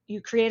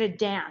create a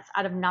dance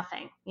out of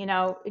nothing,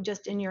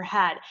 just in your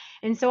head.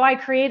 And so I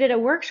created a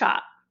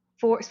workshop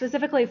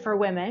specifically for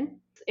women.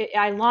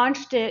 I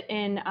launched it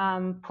in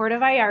Puerto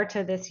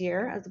Vallarta this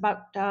year. It was about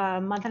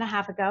a month and a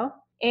half ago,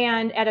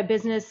 and at a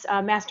business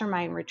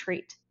mastermind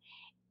retreat.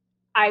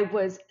 I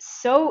was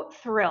so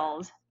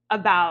thrilled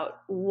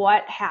about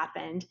what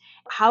happened,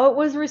 how it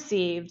was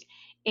received,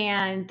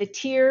 and the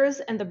tears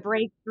and the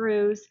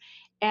breakthroughs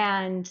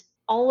and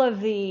all of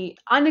the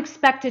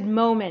unexpected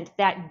moments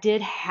that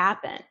did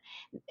happen.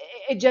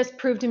 It just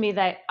proved to me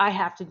that I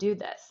have to do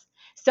this.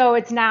 So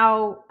it's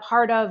now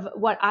part of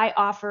what I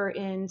offer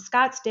in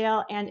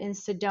Scottsdale and in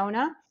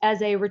Sedona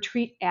as a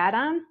retreat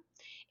add-on.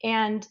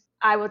 And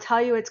I will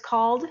tell you, it's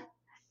called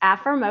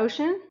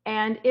Affirmation,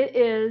 and it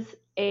is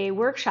a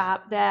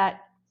workshop that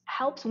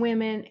helps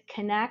women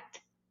connect,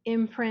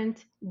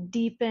 imprint,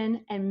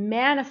 deepen, and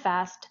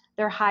manifest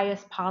their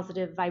highest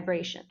positive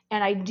vibration.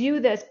 And I do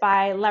this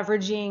by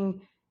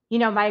leveraging,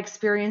 my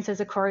experience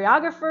as a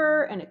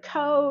choreographer and a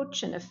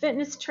coach and a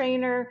fitness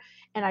trainer.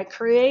 And I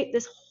create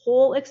this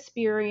whole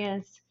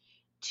experience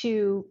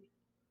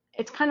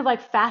it's kind of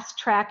like fast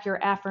track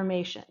your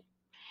affirmation,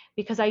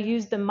 because I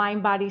use the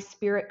mind, body,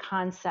 spirit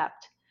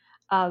concept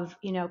of,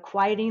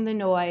 quieting the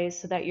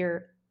noise so that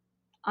your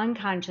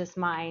unconscious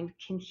mind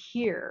can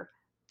hear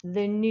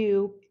the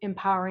new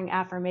empowering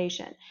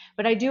affirmation.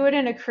 But I do it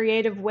in a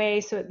creative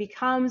way so it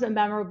becomes a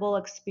memorable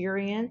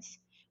experience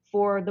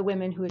for the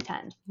women who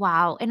attend.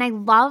 Wow. And I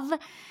love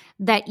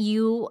that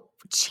you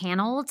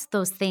channeled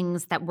those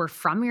things that were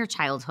from your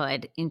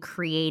childhood in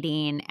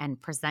creating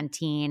and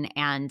presenting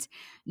and,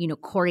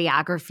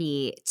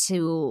 choreography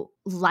to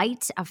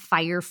light a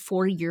fire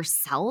for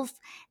yourself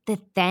that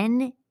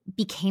then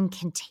became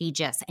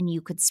contagious and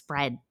you could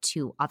spread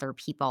to other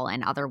people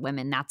and other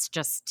women. That's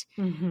just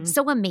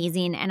so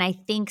amazing. And I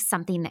think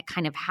something that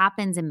kind of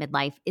happens in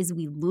midlife is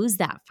we lose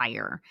that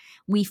fire.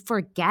 We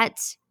forget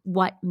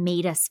what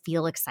made us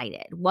feel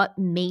excited, what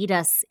made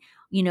us,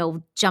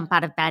 jump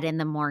out of bed in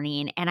the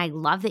morning. And I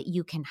love that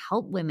you can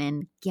help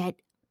women get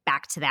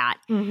back to that.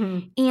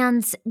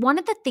 And one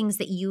of the things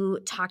that you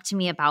talked to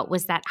me about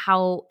was that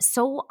how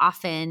so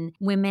often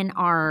women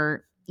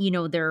are,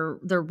 they're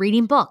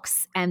reading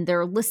books and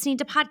they're listening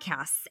to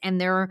podcasts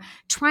and they're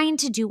trying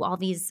to do all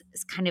these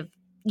kind of,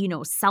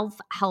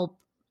 self-help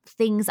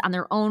things on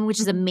their own, which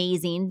is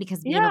amazing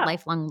because being a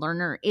lifelong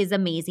learner is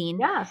amazing.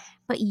 Yes.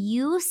 But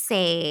you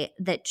say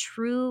that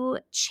true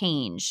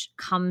change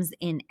comes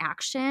in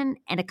action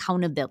and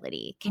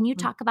accountability. Can you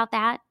talk about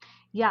that?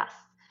 Yes.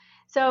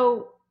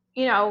 So,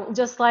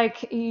 just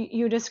like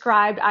you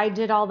described, I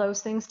did all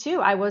those things too.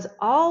 I was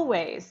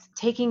always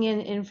taking in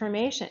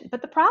information.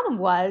 But the problem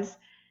was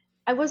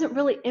I wasn't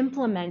really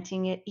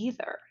implementing it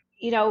either.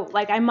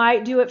 Like I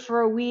might do it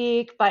for a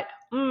week, but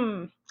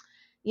who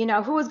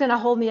was going to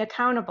hold me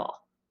accountable?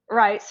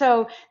 Right.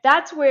 So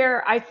that's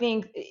where I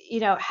think,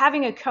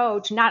 having a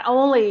coach, not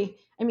only,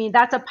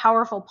 that's a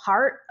powerful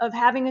part of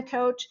having a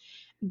coach,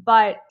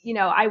 but,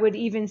 I would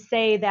even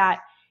say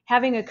that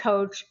having a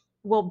coach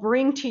will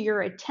bring to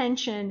your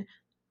attention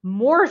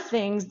more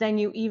things than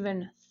you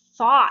even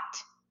thought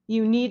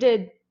you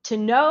needed to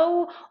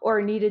know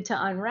or needed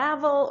to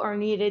unravel or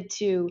needed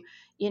to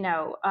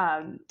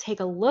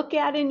take a look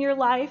at in your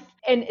life.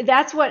 And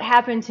that's what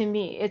happened to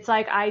me. It's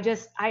like I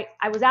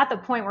was at the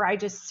point where I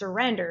just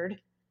surrendered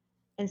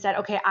and said,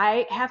 okay,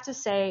 I have to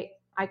say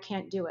I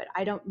can't do it.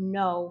 I don't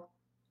know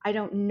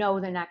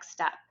the next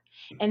step.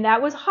 And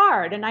that was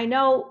hard. And I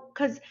know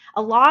because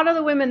a lot of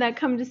the women that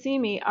come to see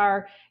me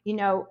are,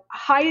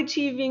 high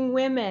achieving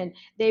women.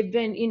 They've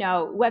been,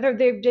 whether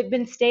they've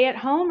been stay at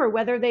home or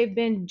whether they've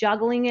been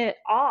juggling it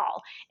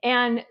all.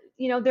 And,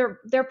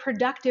 they're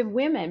productive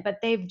women, but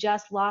they've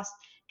just lost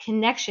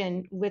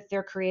connection with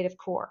their creative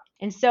core.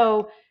 And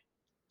so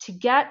to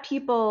get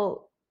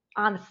people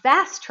on the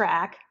fast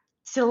track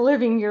to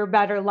living your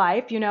better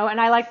life, and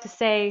I like to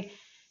say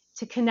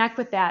to connect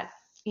with that,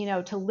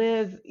 to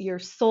live your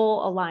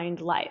soul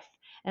aligned life.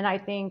 And I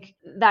think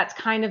that's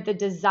kind of the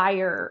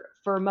desire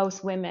for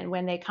most women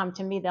when they come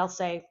to me. They'll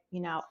say,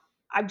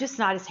 I'm just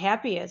not as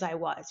happy as I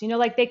was,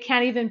 like they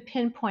can't even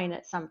pinpoint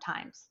it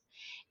sometimes.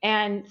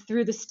 And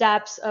through the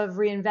steps of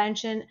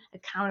reinvention,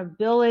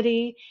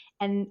 accountability,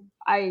 and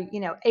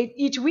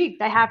each week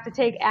they have to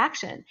take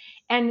action.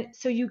 And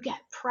so you get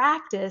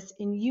practice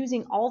in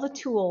using all the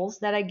tools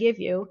that I give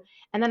you.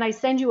 And then I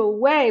send you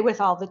away with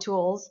all the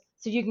tools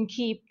so you can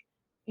keep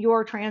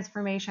your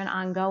transformation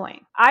ongoing.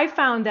 I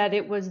found that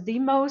it was the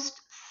most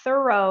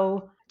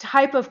thorough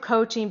type of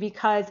coaching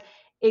because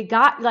it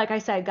got, like I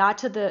said, got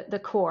to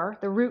the core,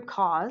 the root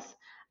cause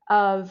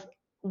of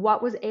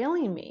what was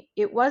ailing me.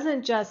 It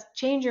wasn't just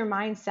change your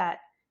mindset,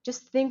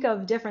 just think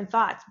of different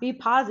thoughts, be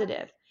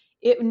positive.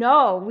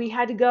 We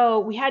had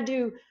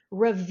to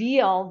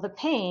reveal the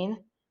pain,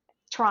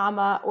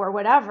 trauma, or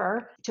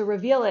whatever, to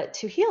reveal it,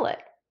 to heal it.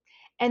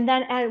 And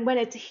then when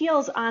it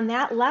heals on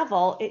that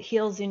level, it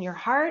heals in your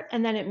heart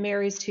and then it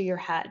marries to your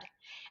head.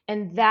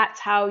 And that's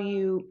how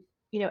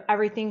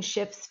everything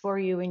shifts for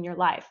you in your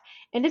life.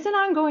 And it's an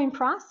ongoing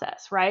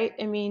process, right?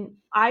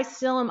 I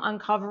still am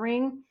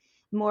uncovering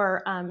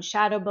more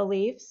shadow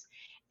beliefs.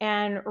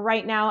 And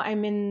right now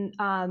I'm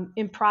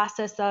in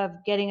process of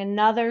getting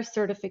another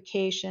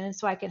certification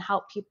so I can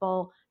help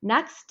people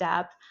next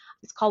step.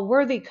 It's called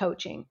Worthy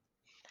Coaching.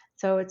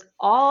 So it's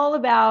all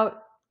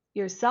about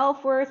your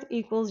self-worth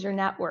equals your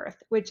net worth,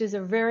 which is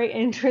a very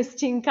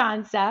interesting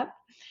concept.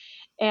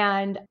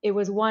 And it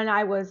was one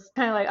I was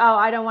kind of like, oh,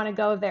 I don't want to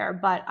go there,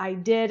 but I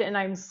did. And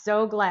I'm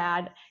so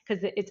glad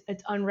because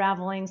it's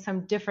unraveling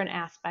some different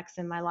aspects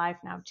in my life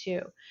now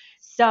too.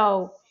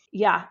 So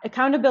yeah,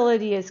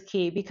 accountability is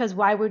key because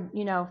why would,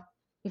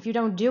 if you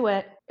don't do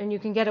it and you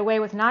can get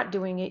away with not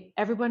doing it,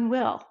 everyone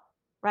will,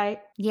 right?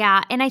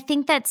 Yeah. And I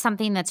think that's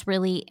something that's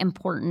really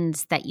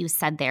important that you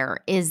said there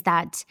is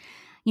that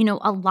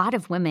a lot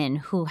of women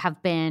who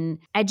have been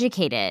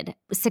educated,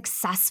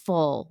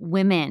 successful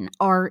women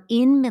are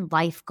in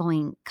midlife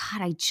going,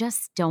 God, I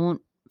just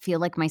don't feel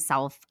like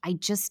myself. I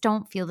just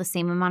don't feel the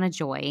same amount of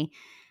joy.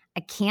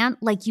 I can't,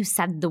 like you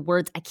said, the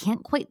words, I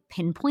can't quite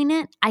pinpoint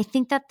it. I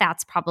think that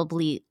that's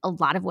probably a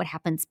lot of what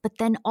happens. But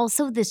then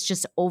also this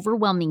just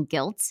overwhelming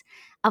guilt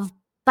of,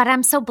 but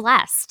I'm so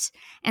blessed.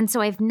 And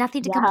so I have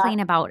nothing to complain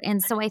about.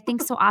 And so I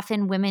think so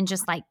often women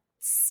just like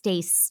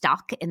stay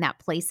stuck in that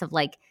place of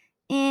like,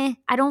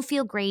 I don't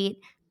feel great,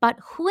 but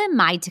who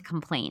am I to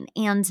complain?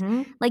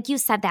 And like you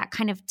said, that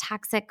kind of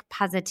toxic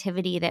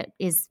positivity that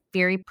is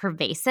very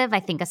pervasive, I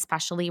think,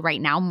 especially right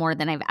now, more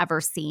than I've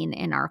ever seen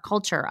in our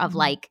culture of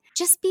like,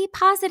 just be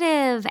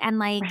positive and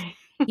like,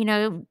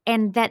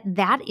 and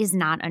that is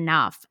not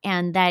enough.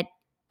 And that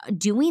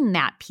doing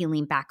that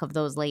peeling back of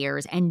those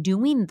layers and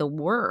doing the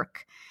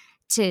work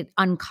to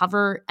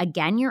uncover,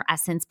 again, your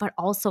essence, but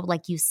also,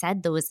 like you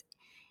said, those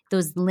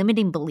those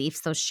limiting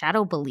beliefs, those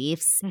shadow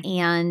beliefs,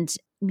 and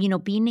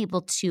being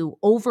able to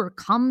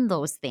overcome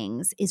those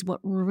things is what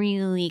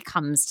really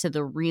comes to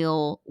the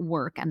real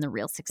work and the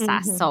real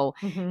success. So,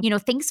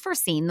 thanks for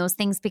seeing those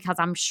things, because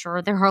I'm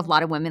sure there are a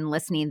lot of women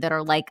listening that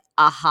are like,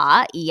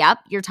 aha, yep,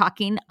 you're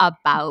talking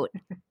about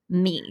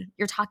me.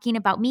 You're talking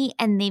about me.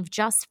 And they've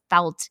just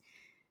felt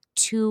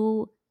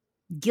too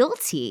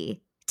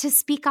guilty to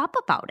speak up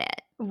about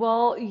it.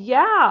 Well,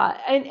 yeah.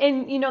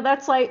 And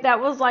that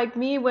was like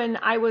me when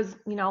I was,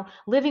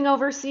 living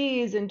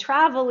overseas and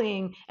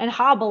traveling and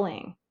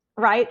hobbling,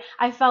 right?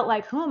 I felt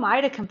like, who am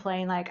I to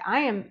complain? Like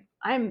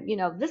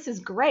this is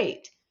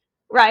great.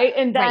 Right.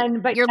 And Right.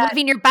 then, but You're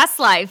living your best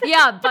life.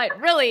 Yeah,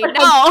 but really,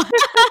 no.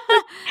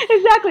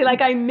 exactly.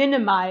 Like I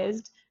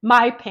minimized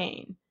my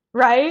pain.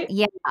 Right.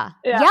 Yeah. Yeah.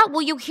 Yeah.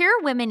 Well, you hear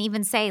women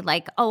even say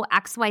like, oh,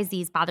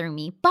 XYZ is bothering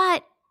me,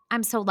 but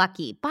I'm so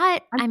lucky,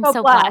 but I'm I'm so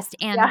so blessed. blessed.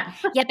 And Yeah.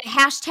 yeah, the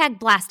hashtag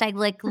blessed, I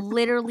like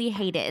literally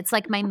hate it. It's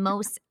like my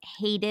most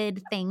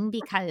hated thing,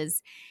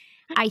 because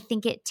I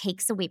think it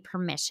takes away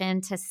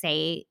permission to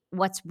say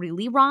what's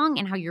really wrong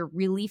and how you're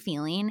really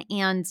feeling.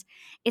 And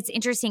it's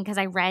interesting because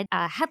I read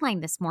a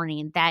headline this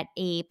morning that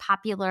a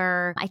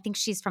popular, I think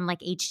she's from like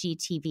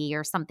HGTV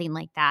or something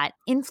like that,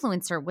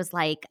 influencer was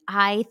like,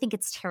 I think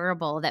it's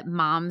terrible that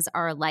moms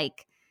are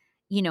like,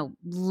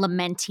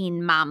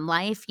 lamenting mom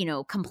life,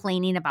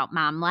 complaining about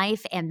mom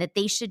life, and that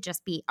they should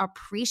just be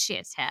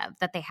appreciative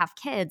that they have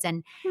kids.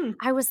 And Hmm.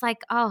 I was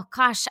like, oh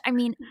gosh, I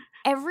mean,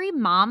 every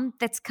mom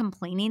that's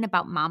complaining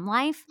about mom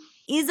life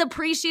is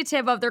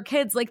appreciative of their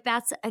kids. Like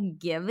that's a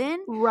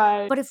given.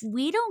 Right. But if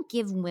we don't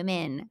give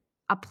women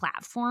a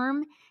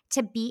platform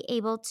to be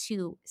able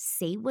to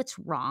say what's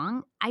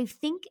wrong, I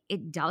think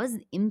it does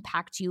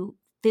impact you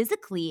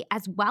physically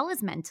as well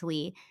as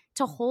mentally,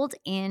 to hold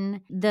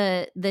in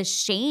the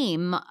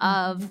shame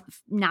of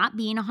not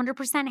being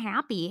 100%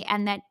 happy,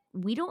 and that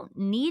we don't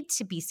need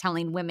to be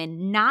telling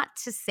women not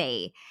to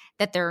say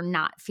that they're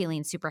not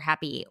feeling super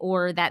happy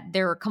or that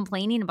they're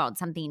complaining about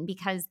something,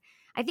 because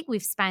I think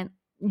we've spent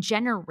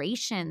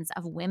generations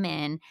of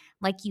women,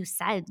 like you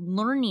said,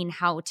 learning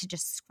how to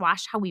just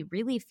squash how we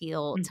really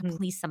feel to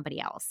please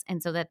somebody else.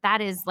 And so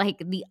that is like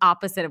the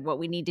opposite of what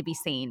we need to be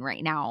saying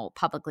right now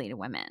publicly to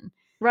women.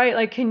 Right.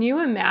 Like, can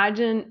you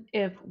imagine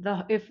if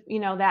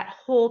that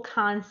whole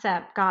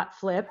concept got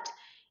flipped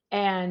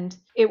and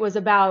it was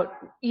about,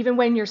 even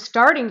when you're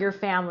starting your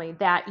family,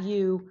 that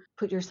you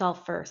put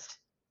yourself first,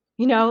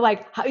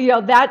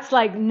 that's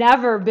like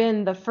never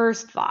been the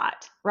first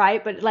thought.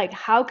 Right. But like,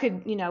 how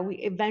could, we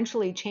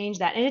eventually change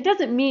that? And it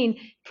doesn't mean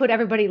put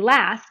everybody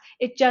last.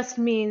 It just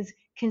means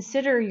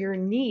consider your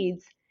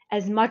needs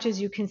as much as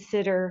you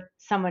consider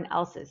someone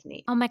else's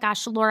needs. Oh my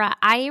gosh, Laura,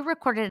 I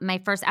recorded my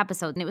first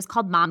episode and it was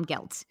called Mom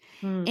Guilt.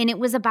 Hmm. And it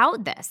was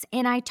about this.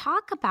 And I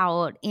talk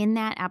about in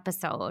that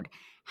episode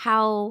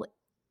how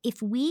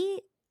if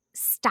we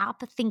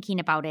stop thinking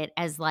about it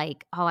as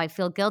like, oh, I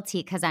feel guilty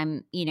because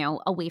I'm,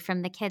 away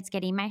from the kids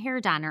getting my hair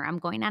done, or I'm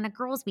going on a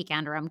girls'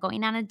 weekend, or I'm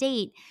going on a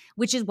date,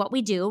 which is what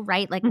we do,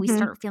 right? Like we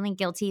start feeling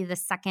guilty the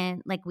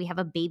second, like we have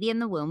a baby in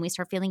the womb, we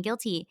start feeling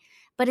guilty.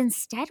 But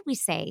instead we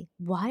say,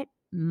 what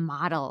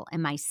model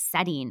am I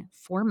setting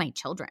for my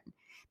children?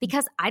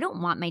 Because I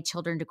don't want my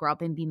children to grow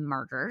up and be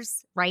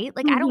martyrs, right?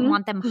 Like I don't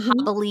want them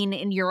hobbling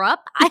in Europe.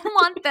 I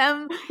want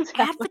them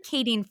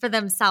advocating for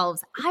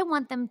themselves. I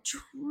want them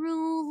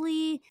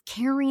truly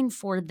caring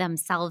for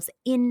themselves,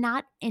 in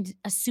not in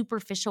a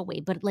superficial way,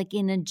 but like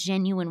in a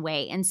genuine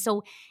way. And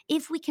so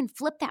if we can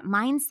flip that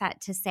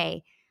mindset to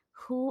say,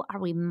 who are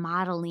we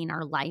modeling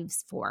our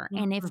lives for?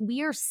 And if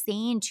we are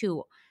saying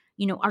to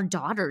our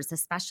daughters,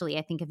 especially,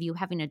 I think of you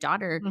having a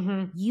daughter,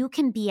 you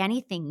can be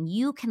anything.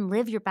 You can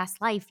live your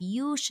best life.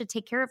 You should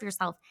take care of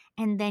yourself.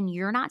 And then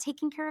you're not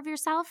taking care of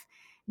yourself.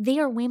 They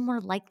are way more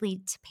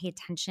likely to pay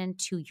attention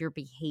to your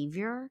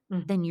behavior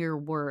than your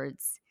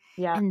words.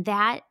 Yeah. And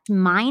that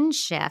mind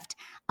shift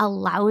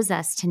allows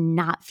us to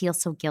not feel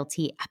so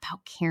guilty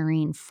about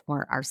caring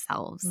for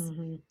ourselves.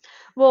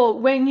 Well,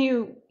 when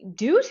you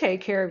do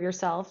take care of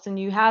yourself and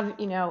you have,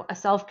 a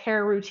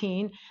self-care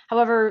routine,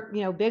 however,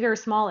 big or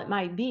small it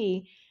might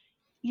be,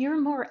 you're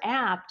more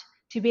apt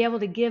to be able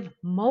to give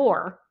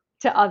more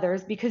to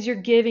others because you're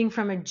giving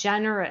from a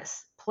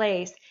generous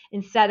place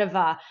instead of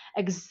a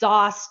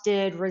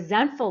exhausted,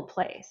 resentful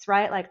place,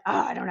 right? Like, oh,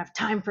 I don't have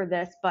time for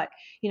this, but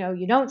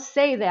you don't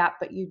say that,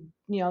 but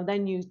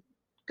then you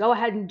go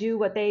ahead and do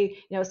what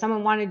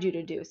someone wanted you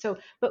to do. So,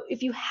 but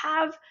if you've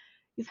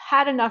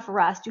had enough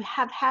rest, you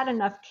have had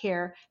enough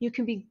care, you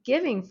can be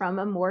giving from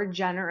a more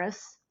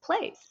generous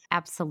place.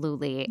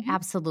 Absolutely.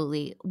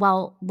 Absolutely.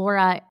 Well,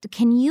 Laura,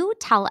 can you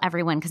tell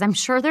everyone, because I'm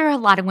sure there are a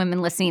lot of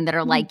women listening that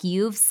are like,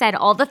 you've said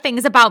all the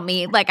things about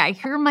me. Like I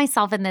hear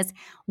myself in this.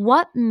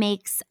 What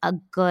makes a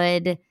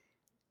good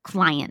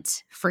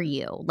client for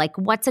you? Like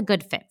what's a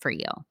good fit for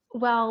you?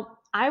 Well,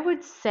 I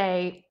would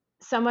say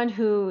someone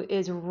who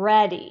is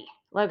ready.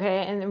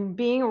 Okay. And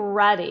being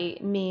ready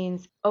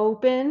means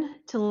open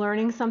to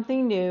learning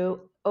something new,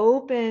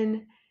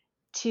 open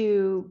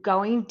to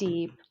going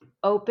deep,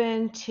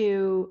 open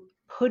to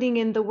putting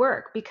in the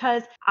work,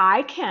 because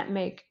I can't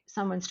make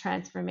someone's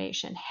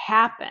transformation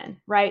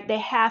happen, right? They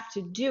have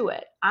to do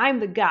it. I'm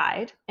the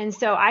guide. And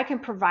so I can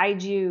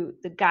provide you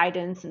the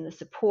guidance and the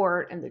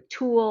support and the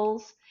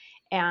tools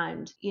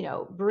and,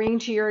 bring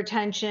to your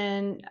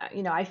attention,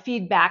 I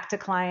feed back to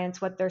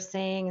clients what they're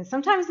saying, and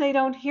sometimes they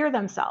don't hear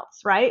themselves,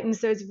 right? And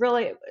so it's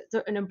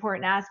an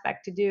important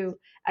aspect to do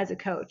as a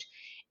coach.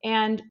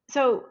 And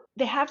so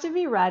they have to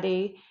be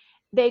ready.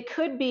 They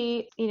could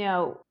be,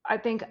 I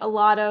think a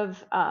lot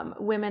of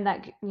women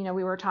that,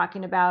 we were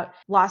talking about,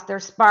 lost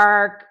their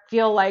spark,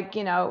 feel like,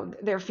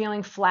 they're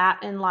feeling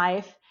flat in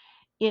life,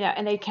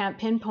 and they can't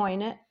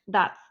pinpoint it.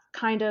 That's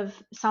kind of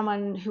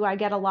someone who I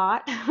get a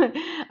lot.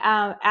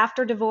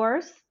 After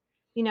divorce,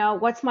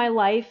 what's my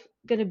life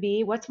going to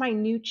be? What's my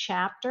new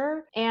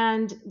chapter?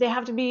 And they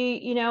have to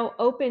be,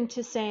 open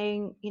to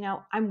saying,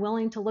 I'm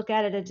willing to look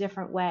at it a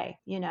different way.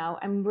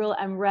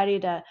 I'm ready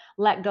to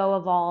let go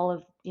of all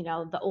of,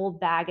 the old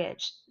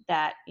baggage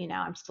that,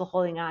 I'm still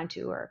holding on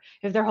to, or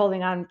if they're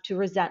holding on to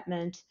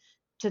resentment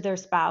to their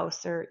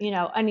spouse, or,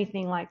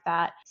 anything like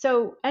that.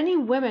 So any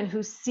women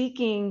who's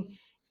seeking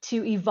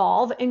to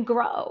evolve and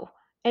grow,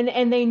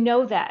 and they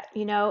know that,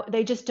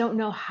 they just don't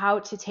know how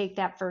to take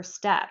that first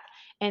step.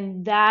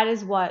 And that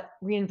is what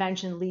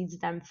reinvention leads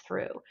them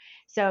through.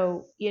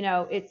 So,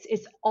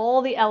 it's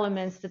all the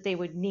elements that they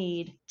would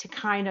need to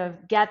kind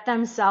of get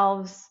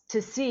themselves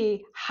to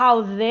see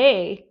how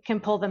they can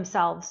pull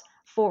themselves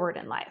forward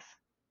in life.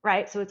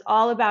 Right. So it's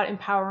all about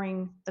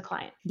empowering the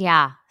client.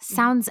 Yeah.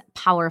 Sounds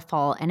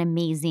powerful and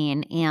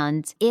amazing.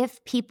 And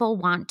if people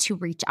want to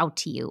reach out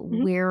to you,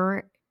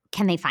 where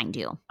can they find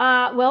you?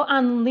 Well,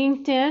 on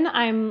LinkedIn,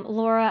 I'm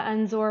Laura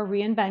Enzor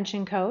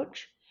Reinvention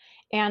Coach.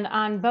 And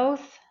on both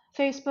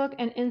Facebook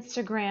and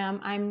Instagram,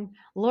 I'm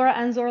Laura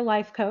Enzor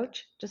Life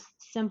Coach, just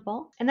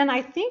simple. And then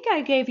I think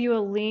I gave you a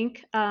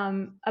link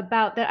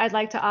about that I'd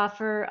like to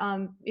offer,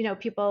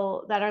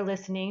 people that are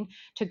listening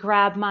to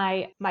grab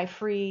my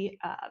free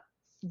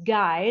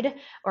guide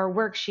or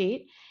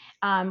worksheet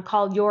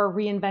called Your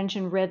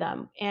Reinvention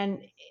Rhythm. And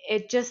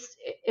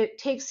it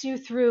takes you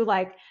through,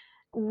 like,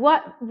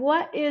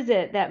 what is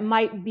it that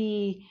might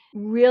be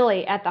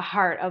really at the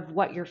heart of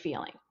what you're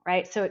feeling,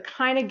 right? So it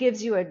kind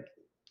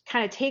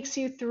of takes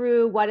you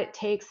through what it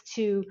takes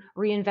to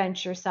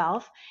reinvent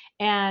yourself,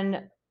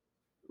 and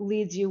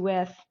leads you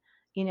with,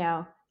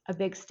 a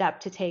big step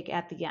to take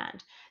at the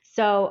end.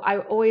 So I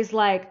always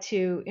like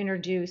to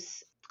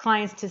introduce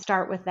clients to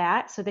start with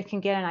that, so they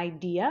can get an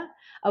idea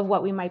of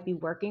what we might be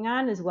working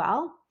on as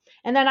well.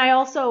 And then I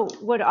also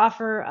would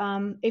offer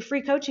a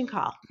free coaching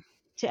call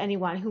to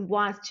anyone who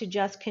wants to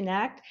just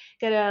connect,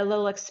 get a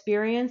little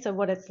experience of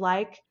what it's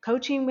like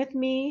coaching with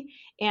me,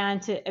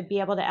 and to be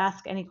able to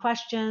ask any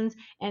questions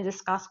and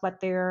discuss what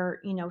they're,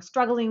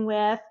 struggling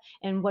with,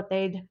 and what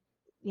they'd,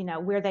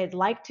 where they'd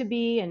like to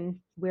be and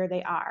where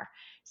they are.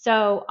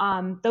 So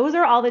those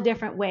are all the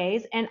different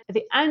ways. And at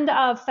the end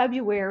of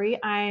February,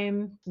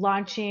 I'm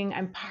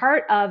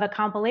part of a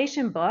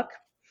compilation book.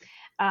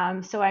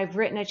 So I've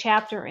written a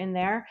chapter in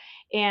there.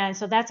 And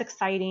so that's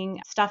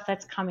exciting stuff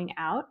that's coming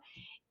out.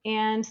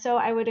 And so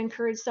I would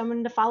encourage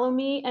someone to follow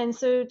me, and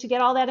so to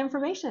get all that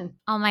information.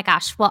 Oh my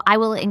gosh. Well, I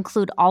will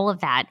include all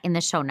of that in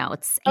the show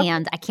notes. Okay.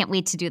 And I can't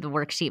wait to do the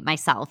worksheet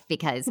myself,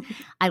 because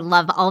I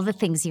love all the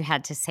things you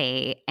had to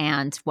say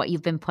and what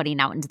you've been putting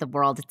out into the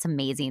world. It's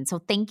amazing. So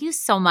thank you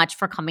so much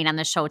for coming on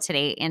the show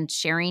today and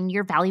sharing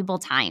your valuable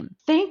time.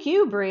 Thank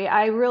you, Brie.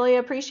 I really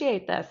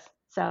appreciate this.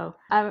 So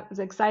I was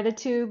excited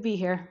to be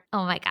here.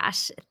 Oh my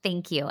gosh.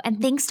 Thank you.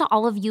 And thanks to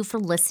all of you for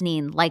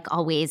listening. Like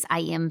always, I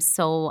am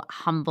so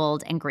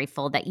humbled and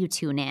grateful that you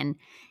tune in.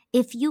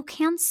 If you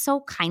can so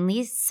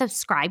kindly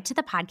subscribe to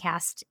the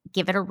podcast,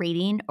 give it a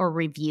rating or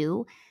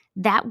review,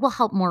 that will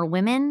help more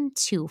women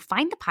to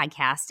find the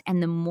podcast.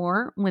 And the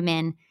more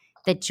women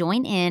that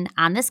join in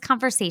on this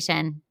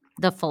conversation,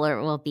 the fuller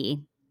it will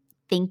be.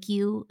 Thank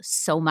you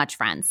so much,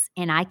 friends.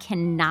 And I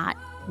cannot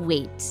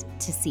wait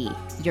to see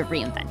your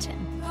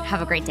reinvention.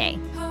 Have a great day.